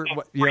 over,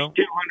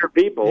 200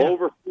 people, yeah.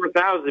 Over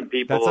 4,000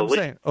 people. That's what I'm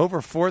saying.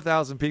 Over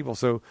 4,000 people.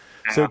 So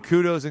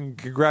kudos and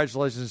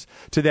congratulations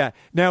to that.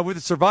 Now, with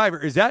the Survivor,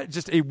 is that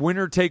just a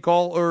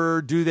winner-take-all,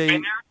 or do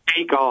they...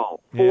 Take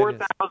all.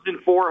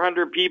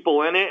 4,400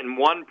 people in it, and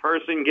one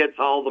person gets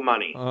all the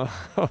money. Oh,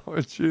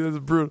 gee, that's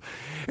brutal.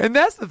 And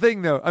that's the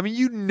thing, though.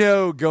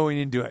 Going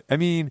into it.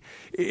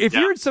 If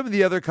you're in some of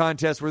the other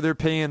contests where they're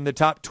paying the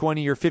top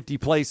 20 or 50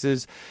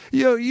 places,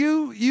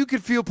 you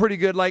could feel pretty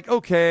good. Like,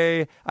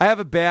 okay, I have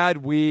a bad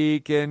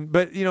week,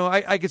 but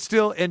I could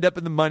still end up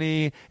in the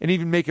money and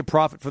even make a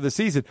profit for the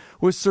season.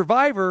 With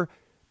Survivor,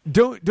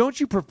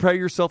 don't you prepare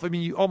yourself?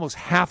 You almost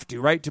have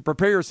to, right? To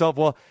prepare yourself.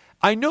 Well,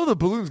 I know the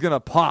balloon's going to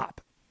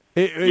pop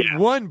at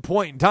one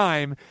point in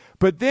time,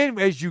 but then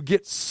as you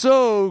get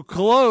so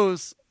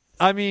close,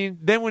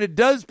 then when it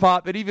does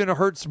pop, it even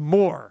hurts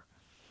more.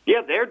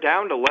 Yeah, they're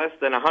down to less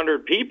than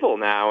 100 people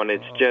now, and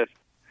it's just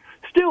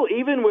still,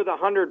 even with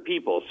 100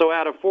 people, so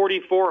out of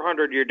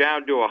 4,400, you're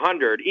down to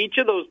 100. Each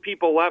of those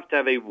people left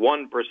have a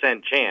 1%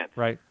 chance.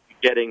 Right.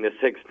 Getting the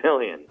 $6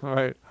 million. All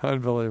right,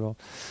 unbelievable.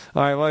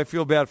 All right, well, I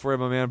feel bad for you,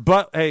 my man.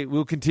 But, hey,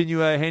 we'll continue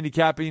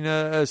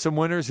handicapping some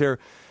winners here.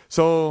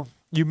 So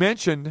you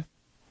mentioned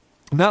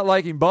not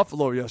liking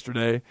Buffalo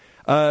yesterday.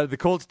 The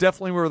Colts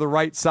definitely were the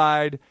right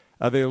side.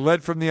 They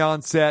led from the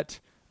onset.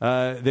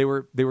 They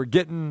were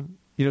getting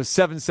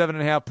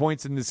 7.5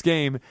 points in this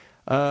game.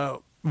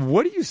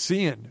 What are you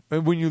seeing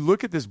when you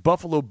look at this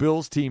Buffalo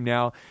Bills team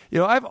now?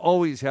 I've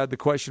always had the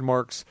question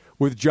marks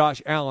with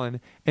Josh Allen,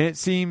 and it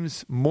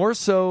seems more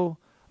so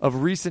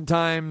of recent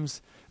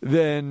times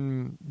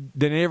than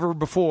ever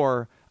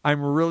before.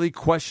 I'm really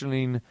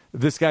questioning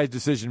this guy's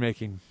decision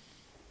making.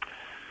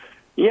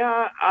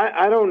 Yeah,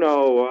 I don't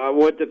know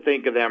what to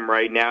think of them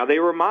right now. They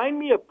remind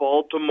me of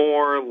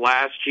Baltimore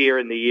last year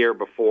and the year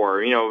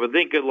before.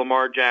 Think of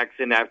Lamar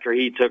Jackson after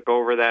he took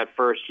over that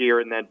first year,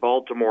 and then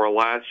Baltimore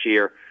last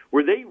year,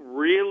 where they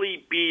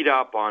really beat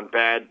up on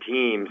bad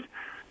teams.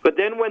 But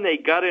then when they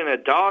got in a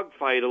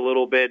dogfight a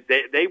little bit,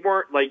 they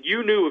weren't, like,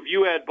 you knew if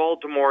you had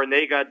Baltimore and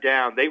they got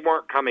down, they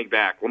weren't coming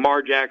back.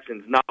 Lamar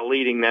Jackson's not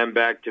leading them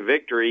back to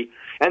victory.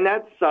 And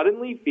that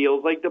suddenly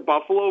feels like the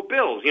Buffalo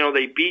Bills.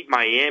 They beat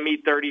Miami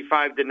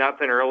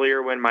 35-0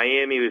 earlier when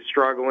Miami was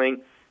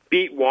struggling,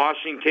 beat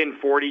Washington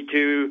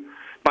 42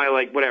 by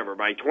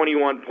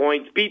 21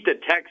 points, beat the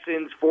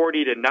Texans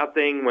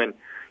 40-0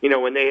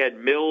 when they had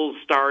Mills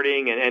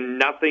starting and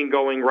nothing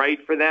going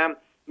right for them.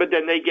 But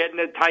then they get in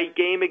a tight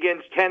game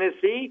against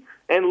Tennessee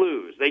and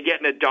lose. They get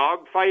in a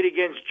dogfight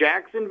against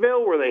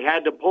Jacksonville where they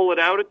had to pull it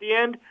out at the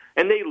end,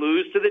 and they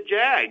lose to the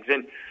Jags.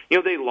 And,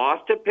 they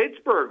lost to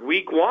Pittsburgh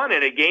week 1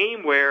 in a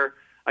game where,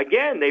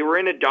 again, they were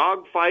in a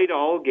dogfight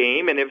all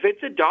game. And if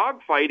it's a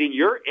dogfight and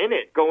you're in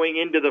it going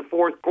into the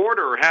fourth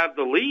quarter or have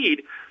the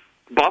lead,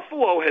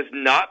 Buffalo has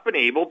not been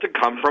able to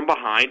come from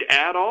behind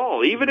at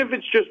all, even if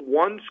it's just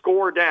one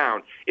score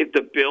down. If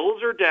the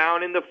Bills are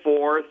down in the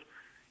fourth,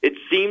 it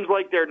seems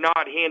like they're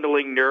not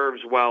handling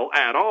nerves well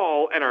at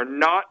all and are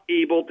not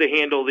able to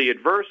handle the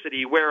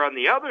adversity, where on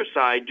the other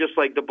side, just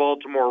like the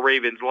Baltimore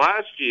Ravens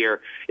last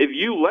year, if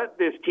you let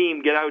this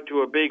team get out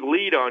to a big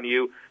lead on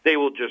you, they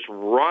will just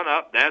run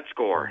up that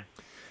score.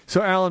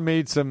 So Allen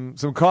made some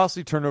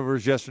costly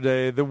turnovers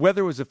yesterday. The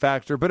weather was a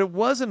factor, but it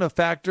wasn't a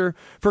factor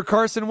for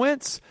Carson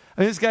Wentz.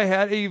 This guy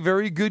had a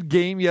very good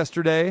game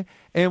yesterday,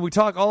 and we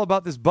talk all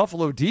about this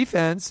Buffalo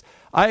defense.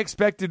 I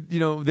expected,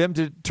 them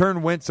to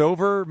turn Wentz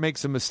over, make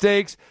some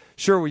mistakes.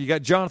 Sure, well, you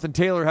got Jonathan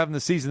Taylor having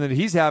the season that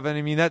he's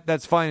having.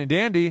 That's fine and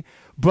dandy,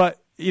 but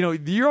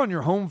you're on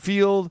your home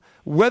field.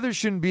 Weather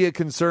shouldn't be a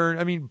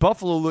concern.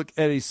 Buffalo looked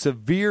at a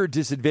severe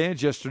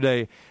disadvantage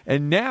yesterday,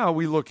 and now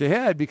we look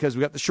ahead because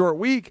we got the short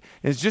week.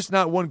 And it's just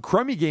not one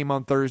crummy game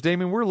on Thursday.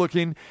 We're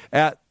looking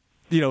at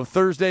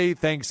Thursday,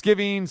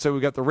 Thanksgiving, so we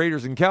got the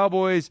Raiders and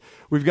Cowboys.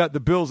 We've got the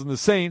Bills and the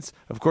Saints.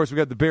 Of course, we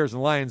got the Bears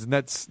and Lions, and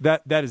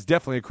that is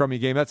definitely a crummy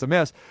game. That's a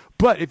mess.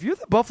 But if you're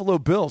the Buffalo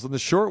Bills on the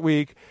short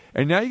week,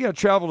 and now you got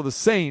to travel to the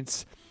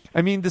Saints,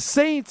 the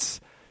Saints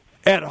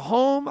at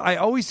home, I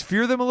always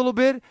fear them a little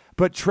bit,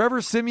 but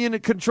Trevor Siemian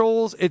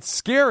controls. It's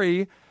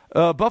scary.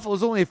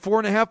 Buffalo's only a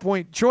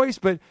 4.5-point choice,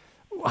 but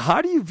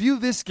how do you view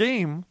this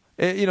game?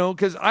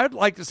 Because I'd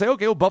like to say,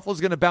 okay, well,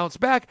 Buffalo's going to bounce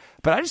back,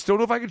 but I just don't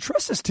know if I can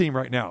trust this team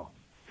right now.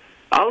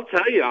 I'll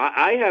tell you,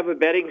 I have a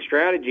betting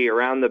strategy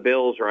around the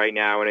Bills right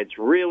now, and it's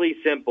really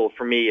simple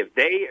for me. If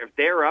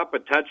they're up a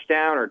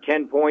touchdown or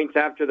 10 points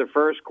after the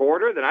first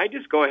quarter, then I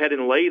just go ahead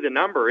and lay the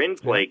number in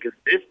play because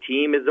this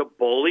team is a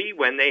bully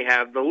when they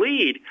have the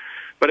lead.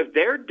 But if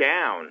they're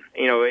down,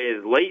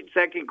 is late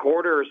second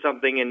quarter or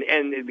something,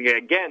 and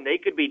again, they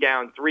could be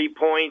down 3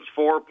 points,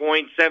 4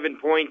 points, 7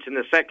 points in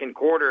the second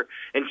quarter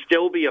and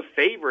still be a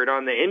favorite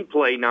on the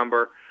in-play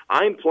number,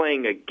 I'm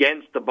playing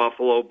against the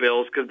Buffalo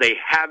Bills because they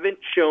haven't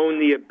shown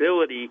the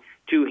ability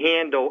to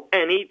handle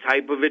any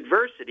type of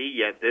adversity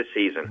yet this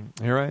season.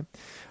 You're right.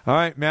 All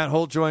right, Matt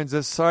Holt joins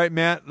us. All right,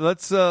 Matt,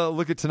 let's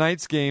look at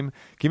tonight's game.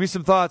 Give me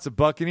some thoughts. The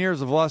Buccaneers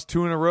have lost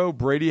 2 in a row.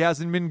 Brady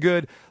hasn't been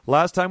good.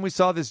 Last time we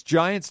saw this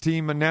Giants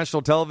team on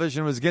national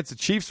television was against the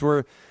Chiefs,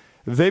 where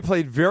they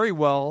played very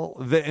well,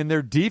 and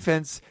their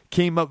defense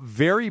came up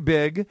very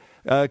big,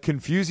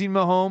 confusing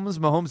Mahomes.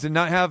 Mahomes did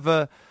not have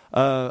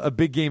a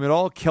big game at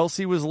all.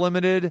 Kelsey was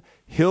limited.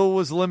 Hill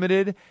was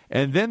limited.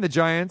 And then the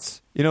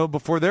Giants,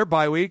 before their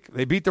bye week,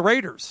 they beat the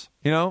Raiders,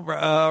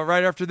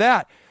 right after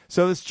that.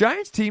 So this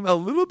Giants team, a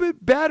little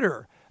bit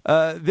better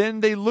than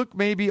they look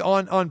maybe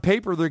on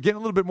paper. They're getting a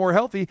little bit more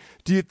healthy.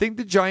 Do you think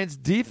the Giants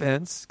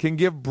defense can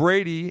give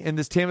Brady and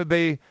this Tampa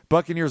Bay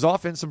Buccaneers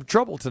offense some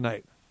trouble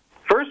tonight?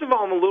 First of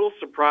all, I'm a little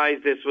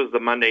surprised this was the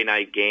Monday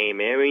night game.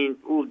 I mean,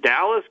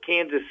 Dallas,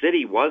 Kansas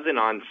City wasn't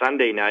on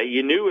Sunday night.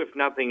 You knew, if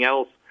nothing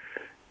else,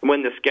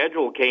 when the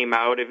schedule came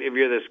out, if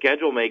you're the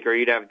schedule maker,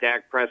 you'd have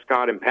Dak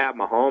Prescott and Pat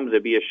Mahomes.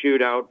 It'd be a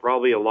shootout,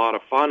 probably a lot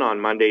of fun on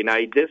Monday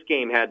night. This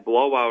game had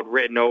blowout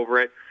written over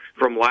it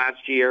from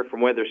last year, from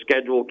where their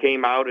schedule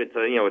came out. It's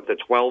a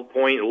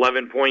 12-point,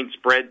 11-point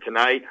spread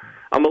tonight.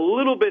 I'm a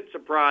little bit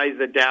surprised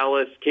that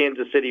Dallas,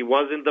 Kansas City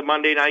wasn't the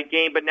Monday night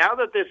game. But now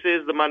that this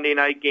is the Monday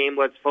night game,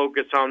 let's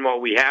focus on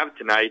what we have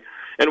tonight.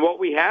 And what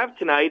we have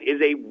tonight is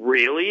a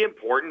really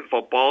important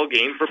football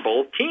game for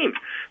both teams.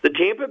 The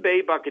Tampa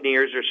Bay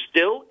Buccaneers are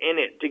still in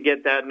it to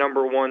get that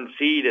number 1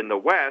 seed in the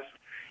West.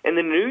 And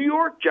the New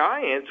York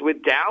Giants,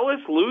 with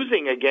Dallas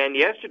losing again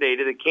yesterday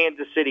to the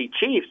Kansas City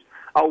Chiefs,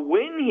 a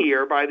win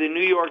here by the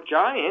New York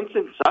Giants,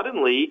 and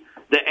suddenly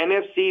the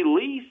NFC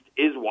least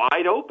is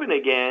wide open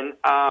again.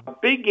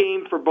 Big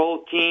game for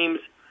both teams.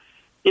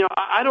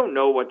 I don't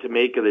know what to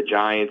make of the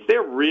Giants.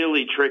 They're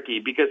really tricky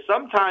because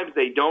sometimes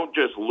they don't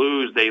just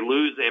lose, they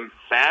lose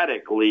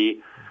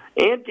emphatically.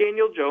 And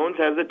Daniel Jones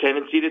has a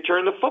tendency to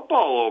turn the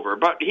football over,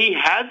 but he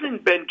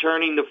hasn't been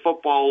turning the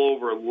football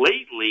over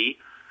lately.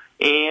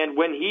 And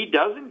when he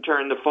doesn't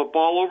turn the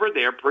football over,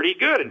 they're pretty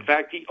good. In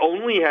fact, he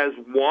only has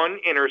 1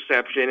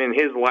 interception in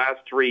his last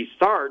 3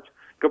 starts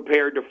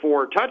compared to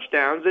 4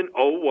 touchdowns. And,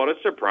 oh, what a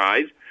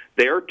surprise.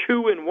 They're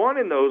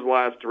 2-1 in those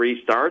last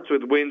 3 starts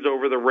with wins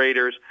over the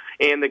Raiders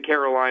and the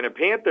Carolina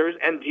Panthers.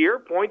 And to your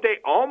point, they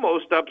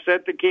almost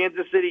upset the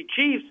Kansas City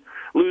Chiefs,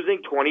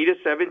 losing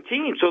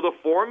 20-17. So the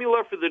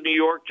formula for the New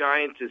York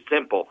Giants is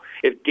simple.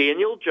 If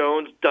Daniel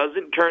Jones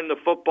doesn't turn the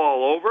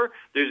football over,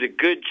 there's a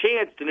good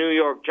chance the New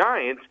York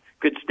Giants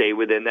could stay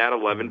within that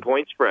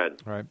 11-point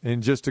spread. All right.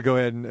 And just to go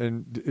ahead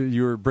and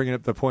you were bringing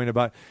up the point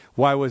about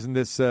why wasn't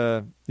this,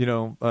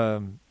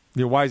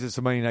 why is this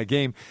a Monday night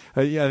game?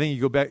 I think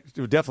you go back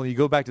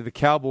to the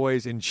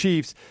Cowboys and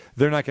Chiefs.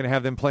 They're not going to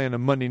have them play on a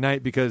Monday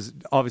night because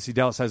obviously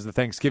Dallas has the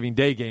Thanksgiving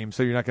Day game,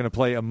 so you're not going to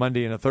play a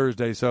Monday and a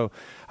Thursday. So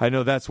I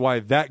know that's why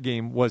that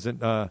game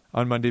wasn't on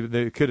Monday. But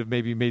they could have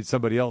maybe made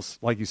somebody else,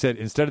 like you said,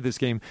 instead of this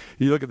game.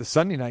 You look at the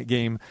Sunday night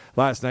game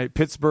last night,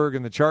 Pittsburgh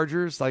and the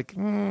Chargers. I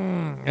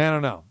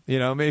don't know.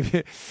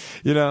 Maybe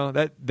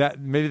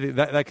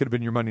that could have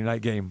been your Monday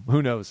night game.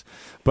 Who knows?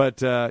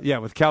 But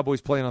with Cowboys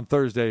playing on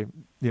Thursday.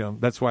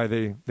 That's why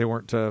they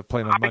weren't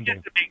playing on Monday. I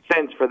guess it makes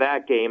sense for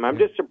that game. I'm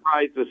just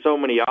surprised with so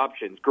many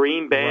options.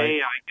 Green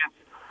Bay, right.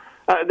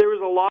 I guess there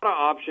was a lot of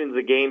options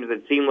of games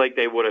that seemed like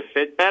they would have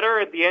fit better.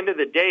 At the end of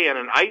the day, in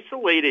an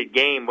isolated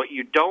game, what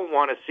you don't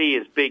want to see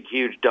is big,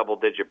 huge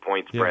double-digit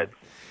point spreads.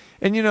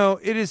 Yeah. And,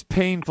 it is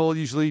painful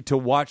usually to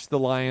watch the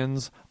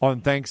Lions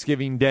on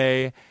Thanksgiving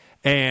Day.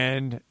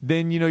 And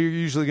then, you're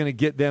usually going to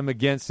get them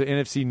against the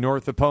NFC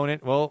North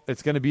opponent. Well,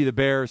 it's going to be the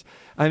Bears.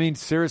 I mean,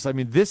 seriously,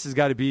 this has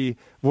got to be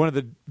one of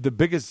the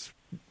biggest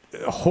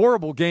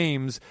horrible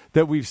games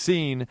that we've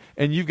seen.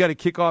 And you've got to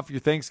kick off your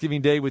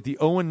Thanksgiving Day with the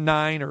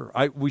 0-9,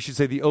 or we should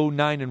say the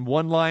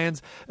 0-9-1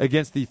 Lions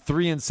against the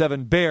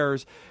 3-7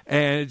 Bears.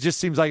 And it just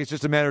seems like it's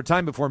just a matter of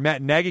time before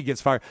Matt Nagy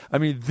gets fired.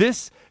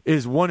 This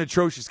is one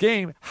atrocious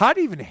game. How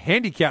do you even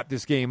handicap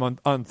this game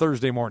on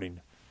Thursday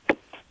morning?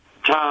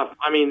 Tough.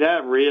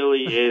 That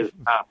really is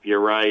tough. You're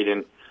right,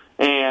 and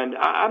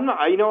I'm not.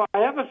 I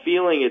have a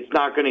feeling it's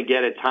not going to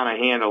get a ton of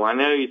handle. I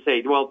know you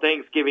say, well,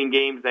 Thanksgiving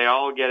games they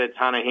all get a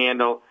ton of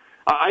handle.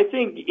 I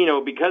think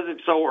because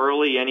it's so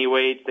early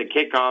anyway, it's the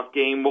kickoff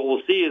game. What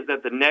we'll see is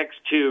that the next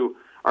 2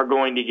 are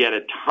going to get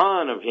a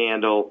ton of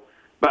handle.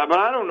 But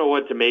I don't know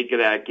what to make of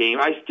that game.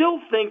 I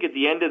still think at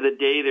the end of the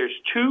day, there's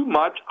too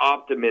much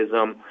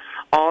optimism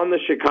on the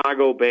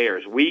Chicago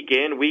Bears, week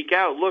in, week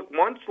out. Look,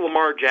 once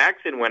Lamar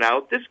Jackson went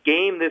out, this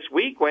game this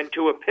week went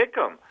to a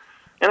pick-em.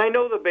 And I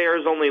know the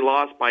Bears only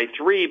lost by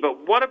 3,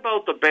 but what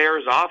about the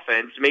Bears'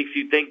 offense makes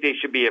you think they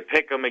should be a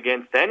pick-em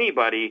against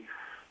anybody?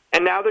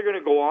 And now they're going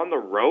to go on the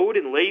road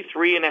and lay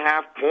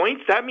 3.5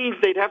 points? That means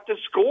they'd have to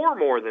score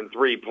more than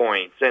 3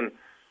 points. And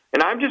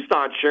I'm just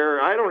not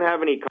sure. I don't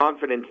have any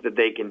confidence that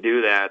they can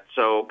do that.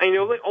 So,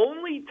 the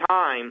only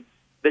time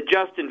that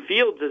Justin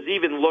Fields has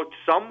even looked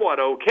somewhat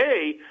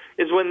okay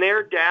is when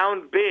they're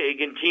down big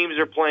and teams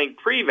are playing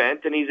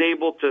prevent, and he's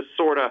able to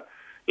sort of,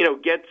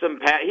 get some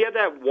he had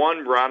that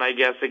one run, I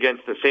guess,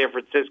 against the San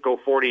Francisco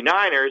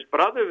 49ers, but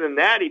other than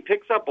that, he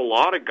picks up a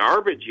lot of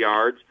garbage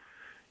yards,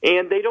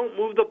 and they don't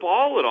move the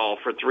ball at all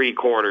for 3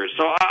 quarters.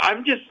 So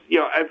I'm just,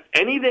 if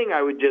anything,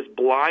 I would just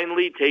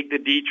blindly take the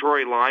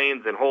Detroit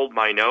Lions and hold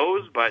my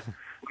nose, but,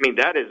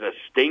 that is a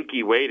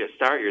stinky way to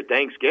start your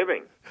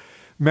Thanksgiving.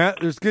 Matt,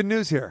 there's good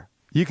news here.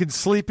 You can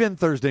sleep in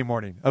Thursday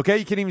morning, okay?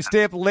 You can even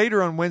stay up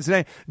later on Wednesday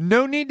night.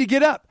 No need to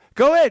get up.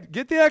 Go ahead.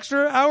 Get the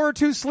extra hour or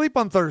 2 sleep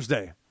on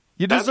Thursday.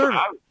 You deserve it.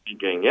 I was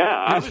thinking,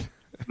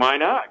 why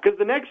not? Because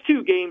the next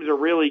 2 games are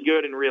really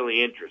good and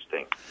really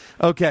interesting.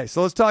 Okay,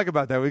 so let's talk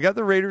about that. We got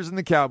the Raiders and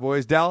the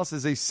Cowboys. Dallas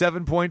is a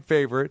 7-point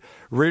favorite.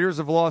 Raiders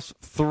have lost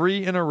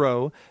 3 in a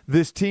row.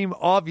 This team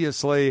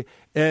obviously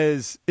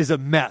is a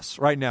mess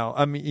right now.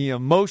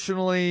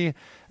 Emotionally,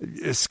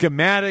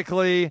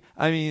 schematically.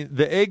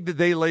 The egg that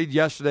they laid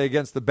yesterday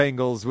against the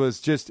Bengals was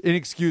just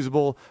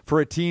inexcusable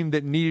for a team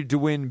that needed to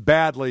win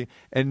badly.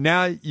 And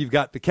now you've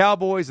got the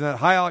Cowboys and that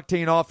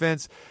high-octane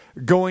offense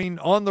going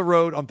on the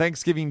road on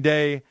Thanksgiving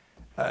Day.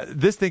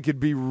 This thing could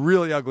be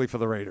really ugly for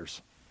the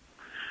Raiders.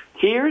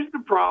 Here's the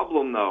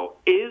problem, though.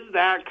 Is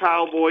that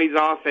Cowboys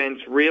offense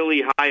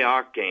really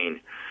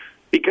high-octane?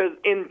 Because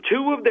in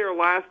 2 of their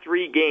last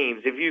 3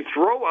 games, if you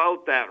throw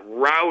out that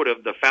rout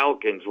of the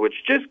Falcons,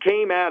 which just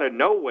came out of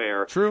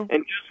nowhere, True.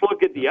 And just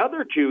look at the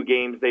other 2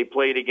 games they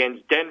played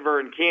against Denver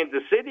and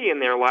Kansas City in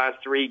their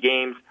last 3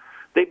 games,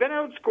 they've been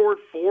outscored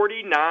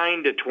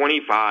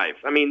 49-25.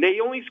 They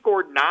only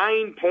scored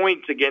 9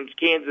 points against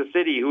Kansas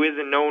City, who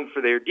isn't known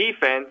for their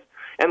defense,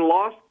 and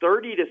lost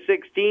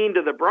 30-16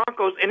 to the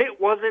Broncos, and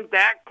it wasn't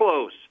that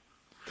close.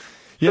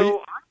 Yeah.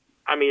 So,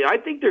 I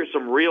think there's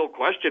some real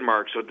question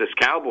marks with this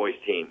Cowboys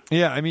team.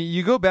 Yeah,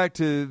 you go back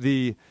to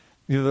the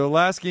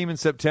last game in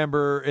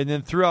September, and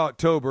then through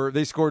October,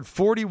 they scored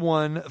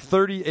 41,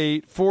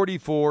 38,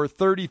 44,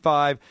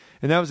 35,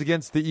 and that was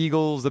against the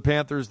Eagles, the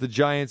Panthers, the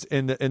Giants,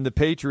 and the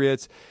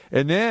Patriots.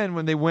 And then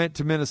when they went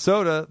to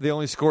Minnesota, they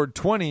only scored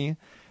 20.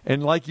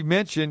 And like you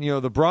mentioned,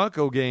 the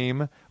Bronco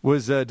game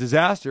was a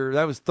disaster.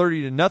 That was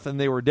 30-0.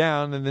 They were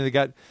down, and then they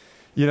got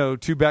 2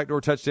 backdoor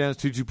touchdowns,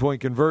 2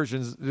 2-point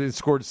conversions. They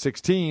scored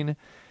 16.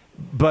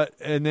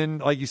 And then,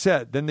 like you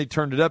said, then they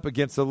turned it up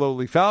against the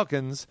lowly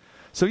Falcons.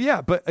 So,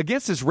 yeah, but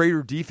against this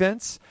Raider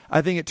defense,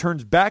 I think it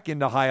turns back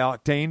into high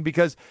octane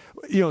because,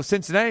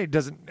 Cincinnati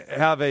doesn't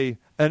have an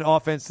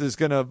offense that's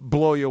going to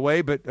blow you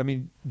away. But,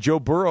 Joe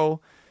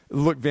Burrow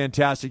looked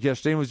fantastic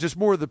yesterday and was just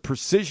more of the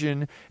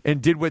precision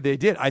and did what they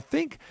did. I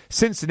think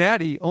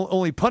Cincinnati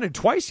only punted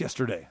twice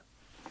yesterday.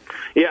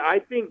 Yeah, I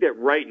think that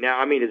right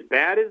now, as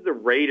bad as the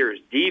Raiders'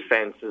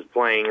 defense is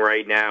playing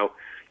right now,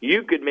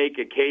 you could make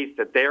a case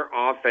that their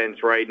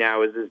offense right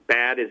now is as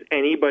bad as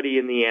anybody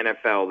in the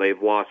NFL.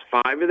 They've lost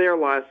 5 of their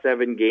last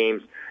 7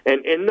 games,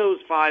 and in those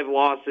 5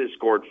 losses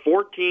scored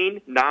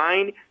 14,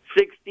 9,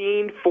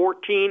 16,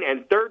 14,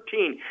 and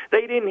 13.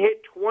 They didn't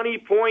hit 20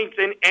 points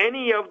in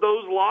any of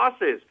those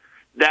losses.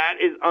 That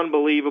is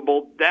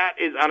unbelievable. That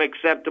is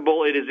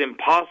unacceptable. It is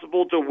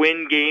impossible to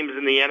win games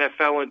in the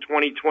NFL in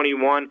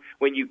 2021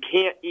 when you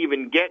can't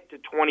even get to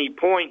 20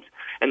 points.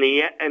 And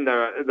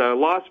the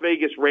Las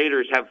Vegas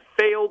Raiders have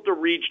failed to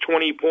reach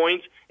 20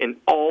 points in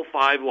all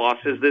 5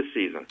 losses this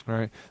season. All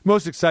right.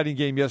 Most exciting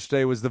game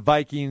yesterday was the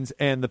Vikings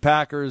and the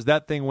Packers.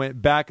 That thing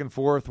went back and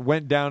forth,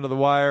 went down to the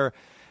wire,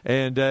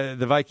 and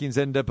the Vikings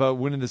ended up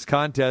winning this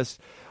contest.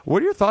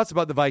 What are your thoughts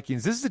about the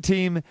Vikings? This is a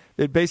team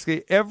that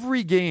basically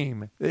every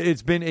game,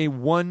 it's been a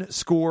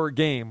 1-score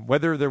game,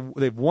 whether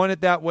they've won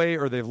it that way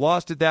or they've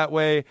lost it that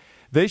way.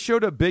 They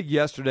showed up big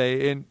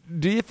yesterday. And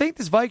do you think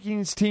this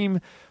Vikings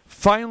team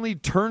finally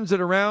turns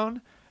it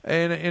around?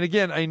 And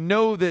again, I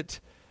know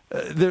that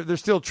they're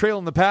still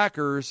trailing the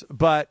Packers,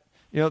 but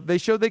they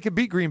showed they could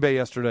beat Green Bay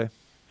yesterday.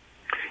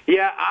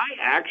 Yeah, I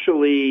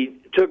actually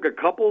took a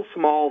couple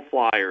small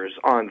flyers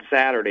on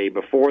Saturday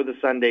before the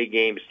Sunday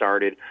game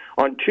started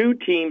on 2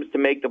 teams to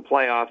make the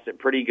playoffs at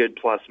pretty good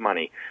plus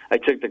money. I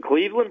took the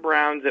Cleveland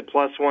Browns at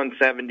plus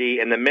 170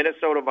 and the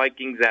Minnesota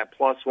Vikings at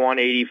plus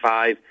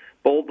 185.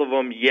 Both of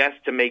them, yes,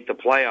 to make the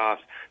playoffs.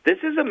 This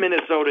is a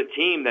Minnesota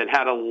team that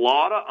had a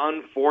lot of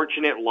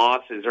unfortunate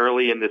losses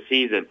early in the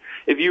season.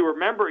 If you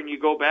remember and you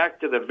go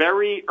back to the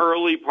very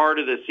early part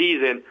of the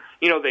season,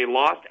 they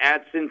lost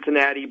at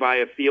Cincinnati by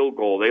a field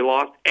goal. They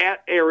lost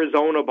at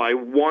Arizona by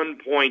 1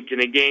 point in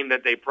a game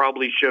that they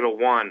probably should have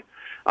won.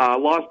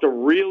 Lost a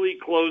really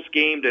close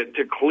game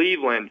to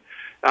Cleveland.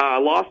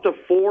 Lost a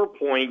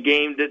 4-point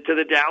game to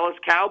the Dallas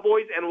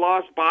Cowboys and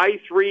lost by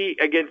 3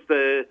 against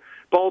the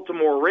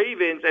Baltimore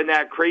Ravens and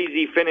that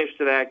crazy finish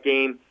to that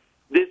game.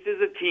 This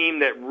is a team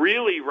that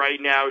really right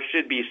now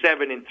should be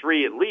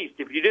 7-3 at least.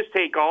 If you just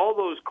take all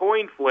those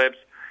coin flips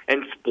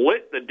and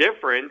split the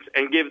difference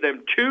and give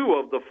them 2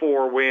 of the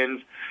 4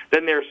 wins,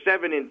 then they're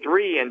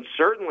 7-3 and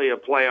certainly a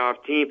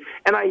playoff team.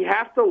 And I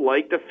have to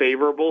like the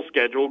favorable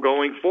schedule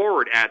going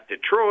forward at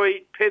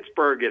Detroit,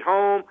 Pittsburgh at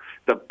home,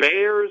 the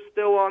Bears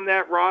still on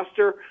that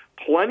roster,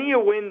 plenty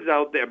of wins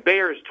out there.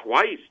 Bears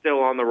twice still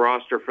on the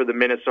roster for the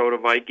Minnesota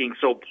Vikings,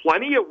 so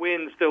plenty of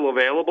wins still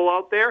available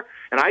out there.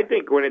 And I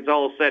think when it's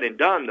all said and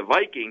done, the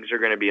Vikings are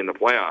going to be in the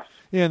playoffs.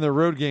 Yeah, and the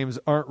road games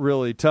aren't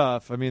really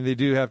tough. I mean, they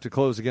do have to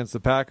close against the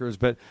Packers,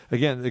 but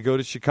again, they go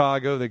to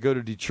Chicago, they go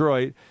to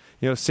Detroit,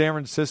 San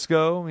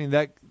Francisco. I mean,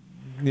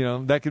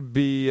 that could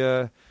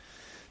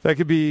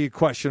be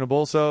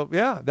questionable. So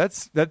yeah,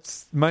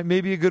 that's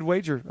maybe a good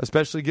wager,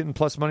 especially getting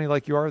plus money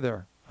like you are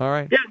there. All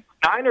right. Yeah,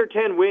 9 or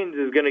 10 wins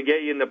is going to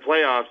get you in the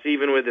playoffs,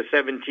 even with a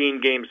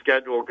 17-game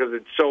schedule, because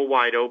it's so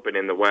wide open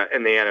in the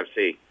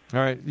NFC. All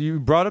right. You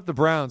brought up the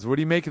Browns. What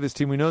do you make of this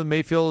team? We know that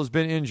Mayfield has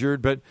been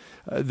injured, but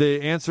they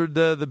answered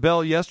the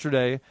bell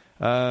yesterday.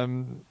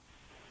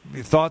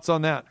 Thoughts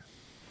on that?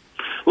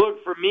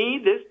 Look, for me,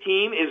 this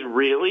team is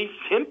really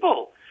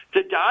simple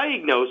to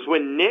diagnose.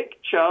 When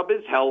Nick Chubb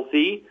is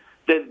healthy,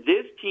 then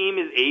this team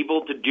is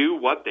able to do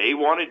what they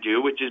want to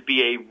do, which is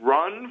be a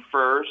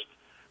run-first,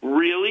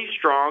 really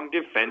strong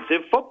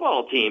defensive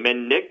football team.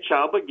 And Nick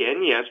Chubb,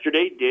 again,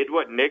 yesterday did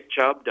what Nick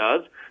Chubb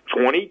does,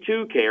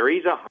 22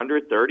 carries,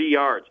 130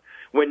 yards.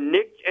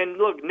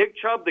 Nick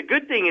Chubb, the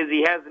good thing is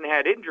he hasn't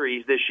had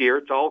injuries this year.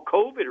 It's all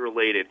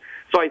COVID-related.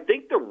 So I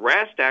think the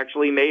rest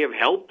actually may have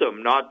helped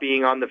him not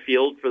being on the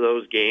field for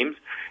those games,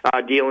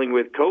 dealing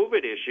with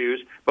COVID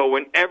issues. But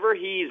whenever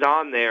he's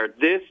on there,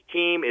 this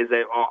team is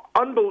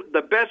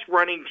the best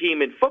running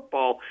team in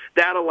football.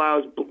 That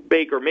allows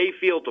Baker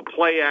Mayfield to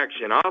play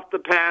action off the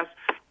pass.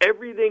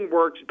 Everything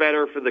works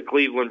better for the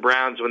Cleveland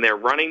Browns when they're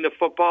running the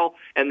football,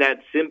 and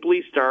that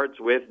simply starts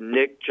with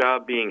Nick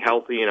Chubb being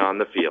healthy and on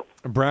the field.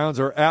 Browns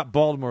are at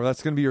Baltimore.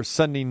 That's going to be your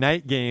Sunday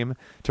night game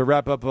to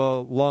wrap up a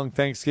long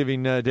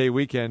Thanksgiving Day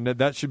weekend.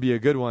 That should be a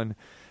good one.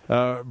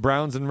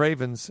 Browns and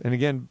Ravens. And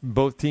again,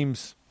 both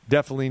teams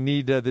definitely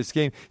need this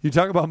game. You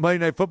talk about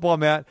Monday Night Football,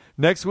 Matt.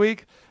 Next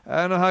week,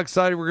 I don't know how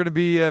excited we're going to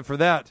be for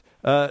that.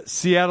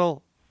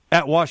 Seattle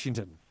at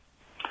Washington.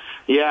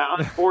 Yeah,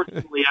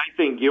 unfortunately, I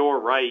think you're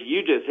right.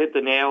 You just hit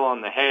the nail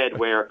on the head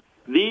where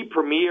the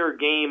premier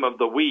game of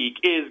the week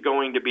is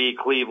going to be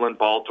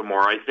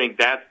Cleveland-Baltimore. I think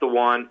that's the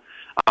one.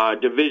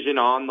 Division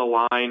on the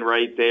line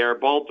right there.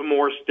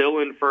 Baltimore still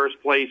in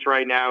first place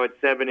right now at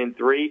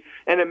 7-3.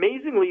 And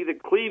amazingly, the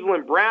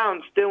Cleveland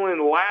Browns still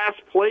in last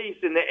place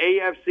in the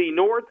AFC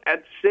North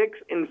at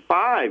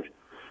 6-5.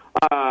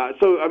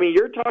 So, I mean,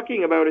 you're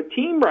talking about a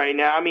team right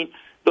now. I mean,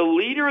 the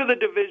leader of the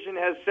division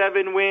has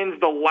 7 wins.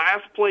 The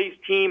last place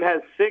team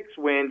has 6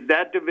 wins.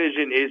 That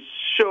division is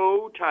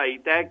so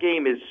tight. That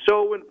game is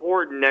so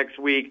important next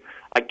week.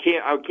 I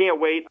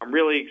can't wait. I'm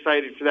really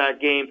excited for that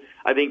game.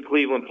 I think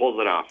Cleveland pulls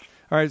it off.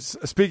 All right,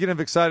 speaking of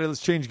excited, let's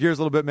change gears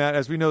a little bit, Matt.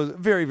 As we know,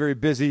 very, very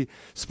busy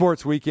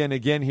sports weekend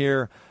again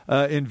here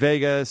in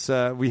Vegas.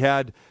 We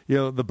had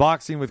the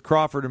boxing with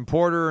Crawford and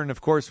Porter, and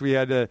of course we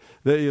had the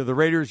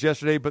Raiders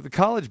yesterday. But the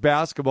college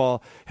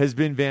basketball has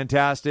been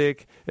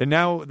fantastic, and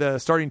now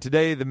starting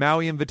today, the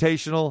Maui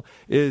Invitational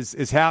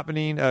is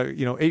happening.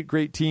 8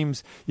 great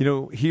teams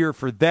here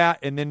for that,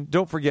 and then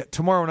don't forget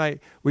tomorrow night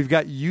we've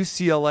got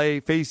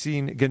UCLA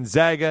facing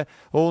Gonzaga,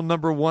 old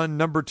number 1,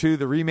 number 2,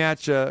 the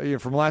rematch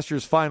from last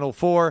year's Final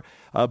Four.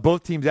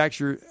 Both teams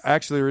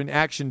actually are in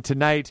action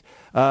tonight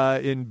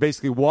in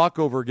basically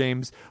walkover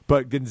games.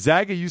 But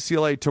Gonzaga,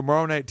 UCLA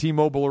tomorrow night,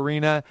 T-Mobile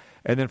Arena,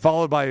 and then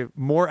followed by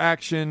more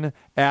action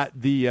at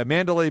the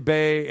Mandalay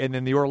Bay, and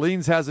then the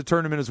Orleans has a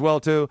tournament as well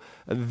too.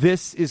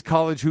 This is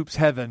college hoops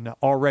heaven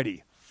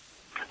already.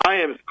 I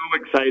am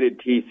so excited,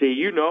 TC.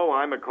 You know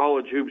I'm a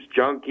college hoops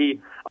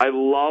junkie. I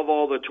love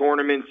all the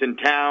tournaments in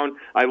town.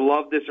 I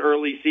love this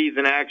early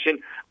season action.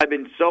 I've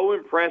been so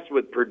impressed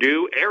with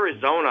Purdue.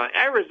 Arizona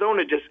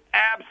just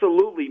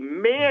absolutely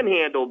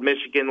manhandled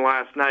Michigan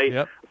last night.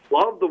 Yep.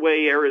 Love the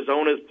way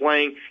Arizona's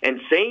playing. And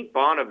St.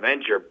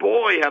 Bonaventure,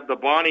 boy, have the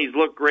Bonnies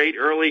looked great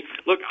early.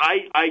 Look,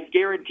 I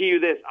guarantee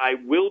you this. I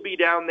will be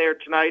down there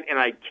tonight, and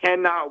I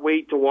cannot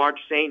wait to watch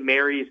St.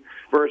 Mary's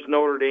versus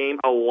Notre Dame.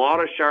 A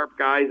lot of sharp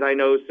guys I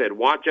know said,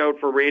 watch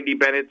out for Randy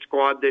Bennett's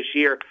squad this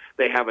year.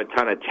 They have a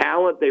ton of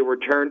talent. They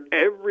returned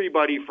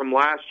everybody from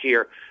last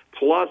year,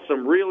 plus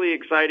some really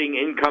exciting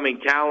incoming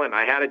talent.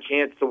 I had a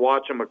chance to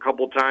watch them a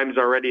couple times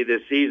already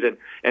this season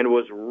and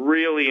was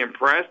really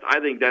impressed.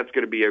 I think that's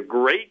going to be a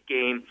great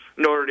game,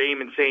 Notre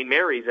Dame and St.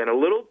 Mary's. And a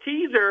little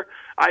teaser,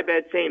 I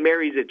bet St.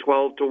 Mary's at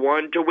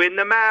 12-1 to win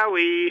the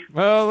Maui.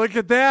 Well, look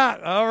at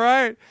that. All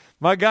right.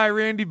 My guy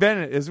Randy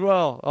Bennett as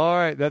well. All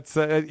right. That's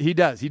he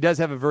does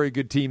have a very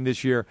good team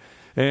this year.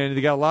 And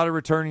they got a lot of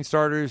returning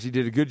starters. He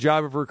did a good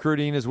job of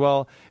recruiting as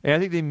well. And I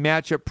think they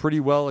match up pretty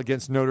well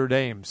against Notre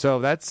Dame. So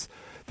that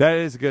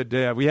is good.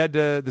 We had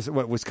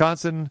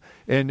Wisconsin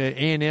and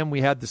A&M we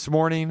had this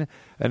morning.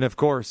 And, of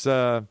course,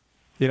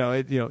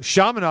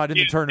 Chaminade in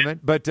the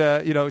tournament. But,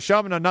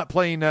 Chaminade not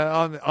playing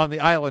on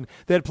the island.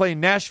 They had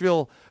played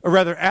Asheville,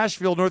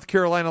 North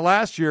Carolina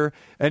last year.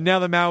 And now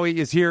the Maui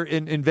is here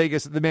in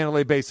Vegas at the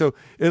Mandalay Bay. So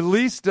at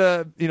least,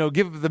 give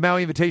the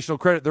Maui Invitational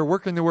credit. They're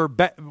working their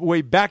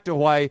way back to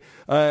Hawaii.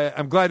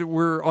 I'm glad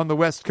we're on the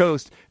West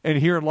Coast and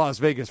here in Las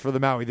Vegas for the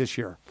Maui this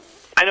year.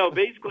 I know,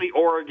 basically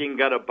Oregon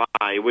got a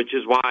bye, which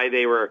is why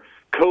they were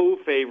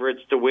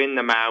co-favorites to win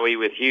the Maui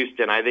with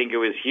Houston. I think it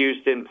was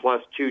Houston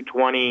plus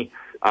 220,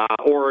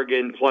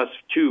 Oregon plus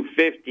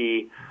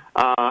 250.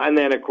 And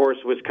then, of course,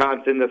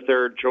 Wisconsin, the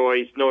third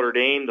choice, Notre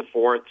Dame, the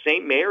fourth.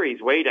 St.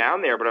 Mary's way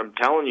down there, but I'm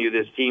telling you,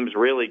 this team's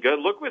really good.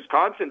 Look,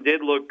 Wisconsin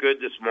did look good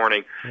this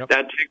morning. Yep.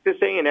 That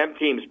Texas A&M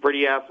team's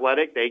pretty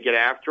athletic. They get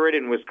after it,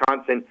 and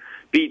Wisconsin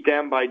beat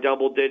them by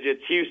double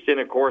digits. Houston,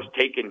 of course,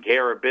 taking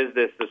care of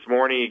business this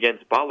morning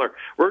against Butler.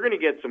 We're going to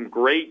get some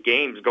great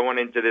games going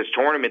into this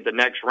tournament the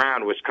next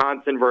round.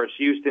 Wisconsin versus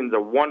Houston's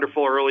a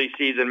wonderful early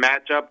season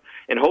matchup,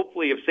 and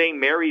hopefully if St.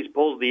 Mary's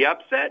pulls the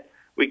upset,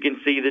 we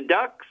can see the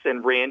Ducks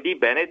and Randy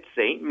Bennett,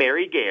 St.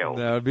 Mary Gale.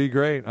 That would be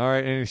great. All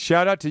right, and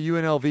shout out to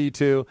UNLV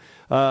too.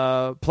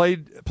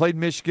 Played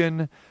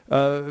Michigan,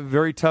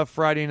 very tough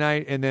Friday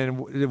night, and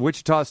then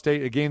Wichita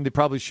State, a game they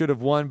probably should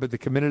have won, but they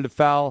committed a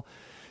foul.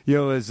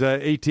 As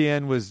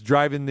ATN was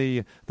driving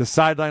the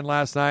sideline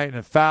last night and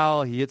a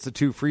foul, he hits the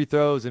 2 free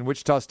throws, and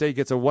Wichita State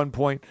gets a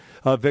 1-point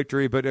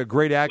victory. But a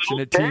great action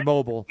at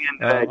T-Mobile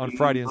on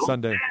Friday and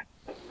Sunday.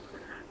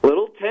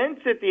 Little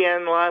tense at the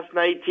end last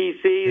night,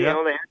 TC. Yep.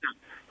 They had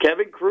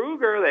Kevin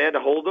Kruger, they had to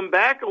hold him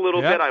back a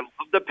little bit. I love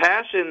the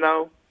passion,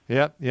 though.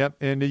 Yep.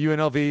 And the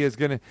UNLV is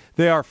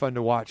they are fun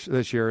to watch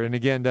this year. And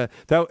again,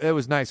 that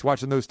was nice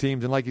watching those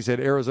teams. And like you said,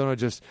 Arizona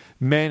just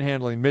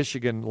manhandling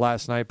Michigan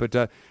last night.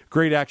 But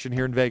great action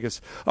here in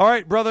Vegas. All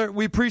right, brother,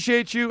 we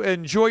appreciate you.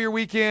 Enjoy your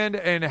weekend,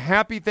 and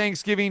happy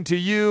Thanksgiving to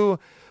you,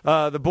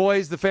 the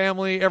boys, the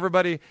family,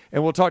 everybody.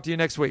 And we'll talk to you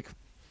next week.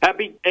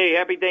 Happy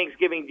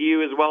Thanksgiving to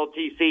you as well,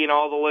 TC, and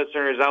all the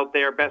listeners out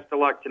there. Best of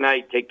luck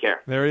tonight. Take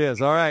care. There he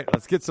is. All right,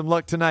 let's get some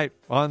luck tonight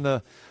on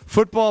the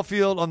football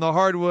field, on the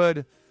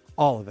hardwood,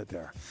 all of it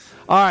there.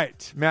 All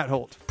right, Matt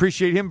Holt.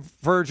 Appreciate him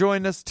for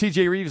joining us.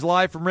 TJ Reeves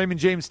live from Raymond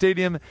James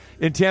Stadium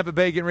in Tampa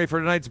Bay, getting ready for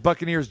tonight's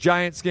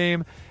Buccaneers-Giants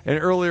game.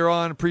 And earlier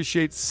on,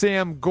 appreciate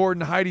Sam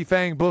Gordon, Heidi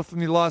Fang, both from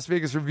the Las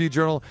Vegas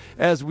Review-Journal,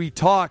 as we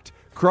talked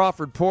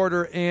Crawford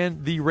Porter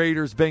and the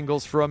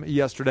Raiders-Bengals from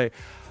yesterday.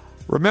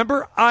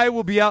 Remember, I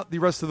will be out the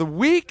rest of the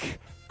week.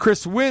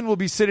 Chris Wynn will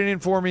be sitting in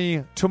for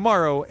me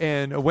tomorrow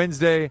and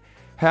Wednesday.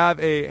 Have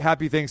a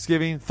happy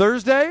Thanksgiving.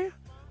 Thursday,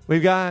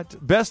 we've got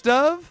Best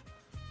Of.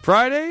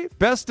 Friday,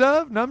 Best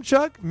Of,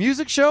 Numchuck,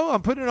 music show.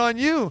 I'm putting it on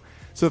you.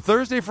 So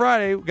Thursday,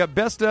 Friday, we've got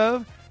Best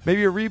Of,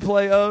 maybe a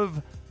replay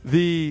of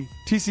the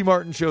TC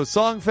Martin Show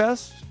Song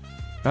Fest.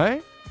 All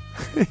right?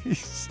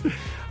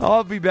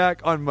 I'll be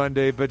back on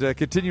Monday, but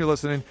continue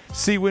listening.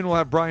 See when we'll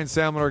have Brian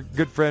Salmon, our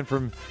good friend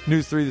from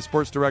News 3, the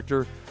sports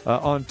director,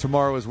 on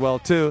tomorrow as well,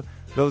 too.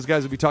 Those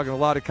guys will be talking a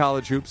lot of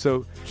college hoops,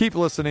 so keep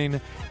listening.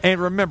 And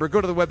remember,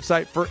 go to the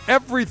website for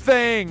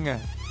everything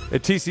at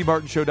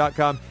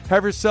tcmartinshow.com.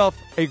 Have yourself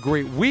a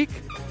great week,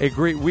 a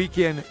great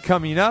weekend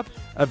coming up,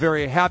 a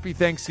very happy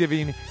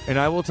Thanksgiving, and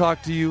I will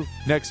talk to you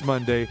next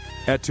Monday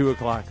at 2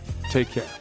 o'clock. Take care.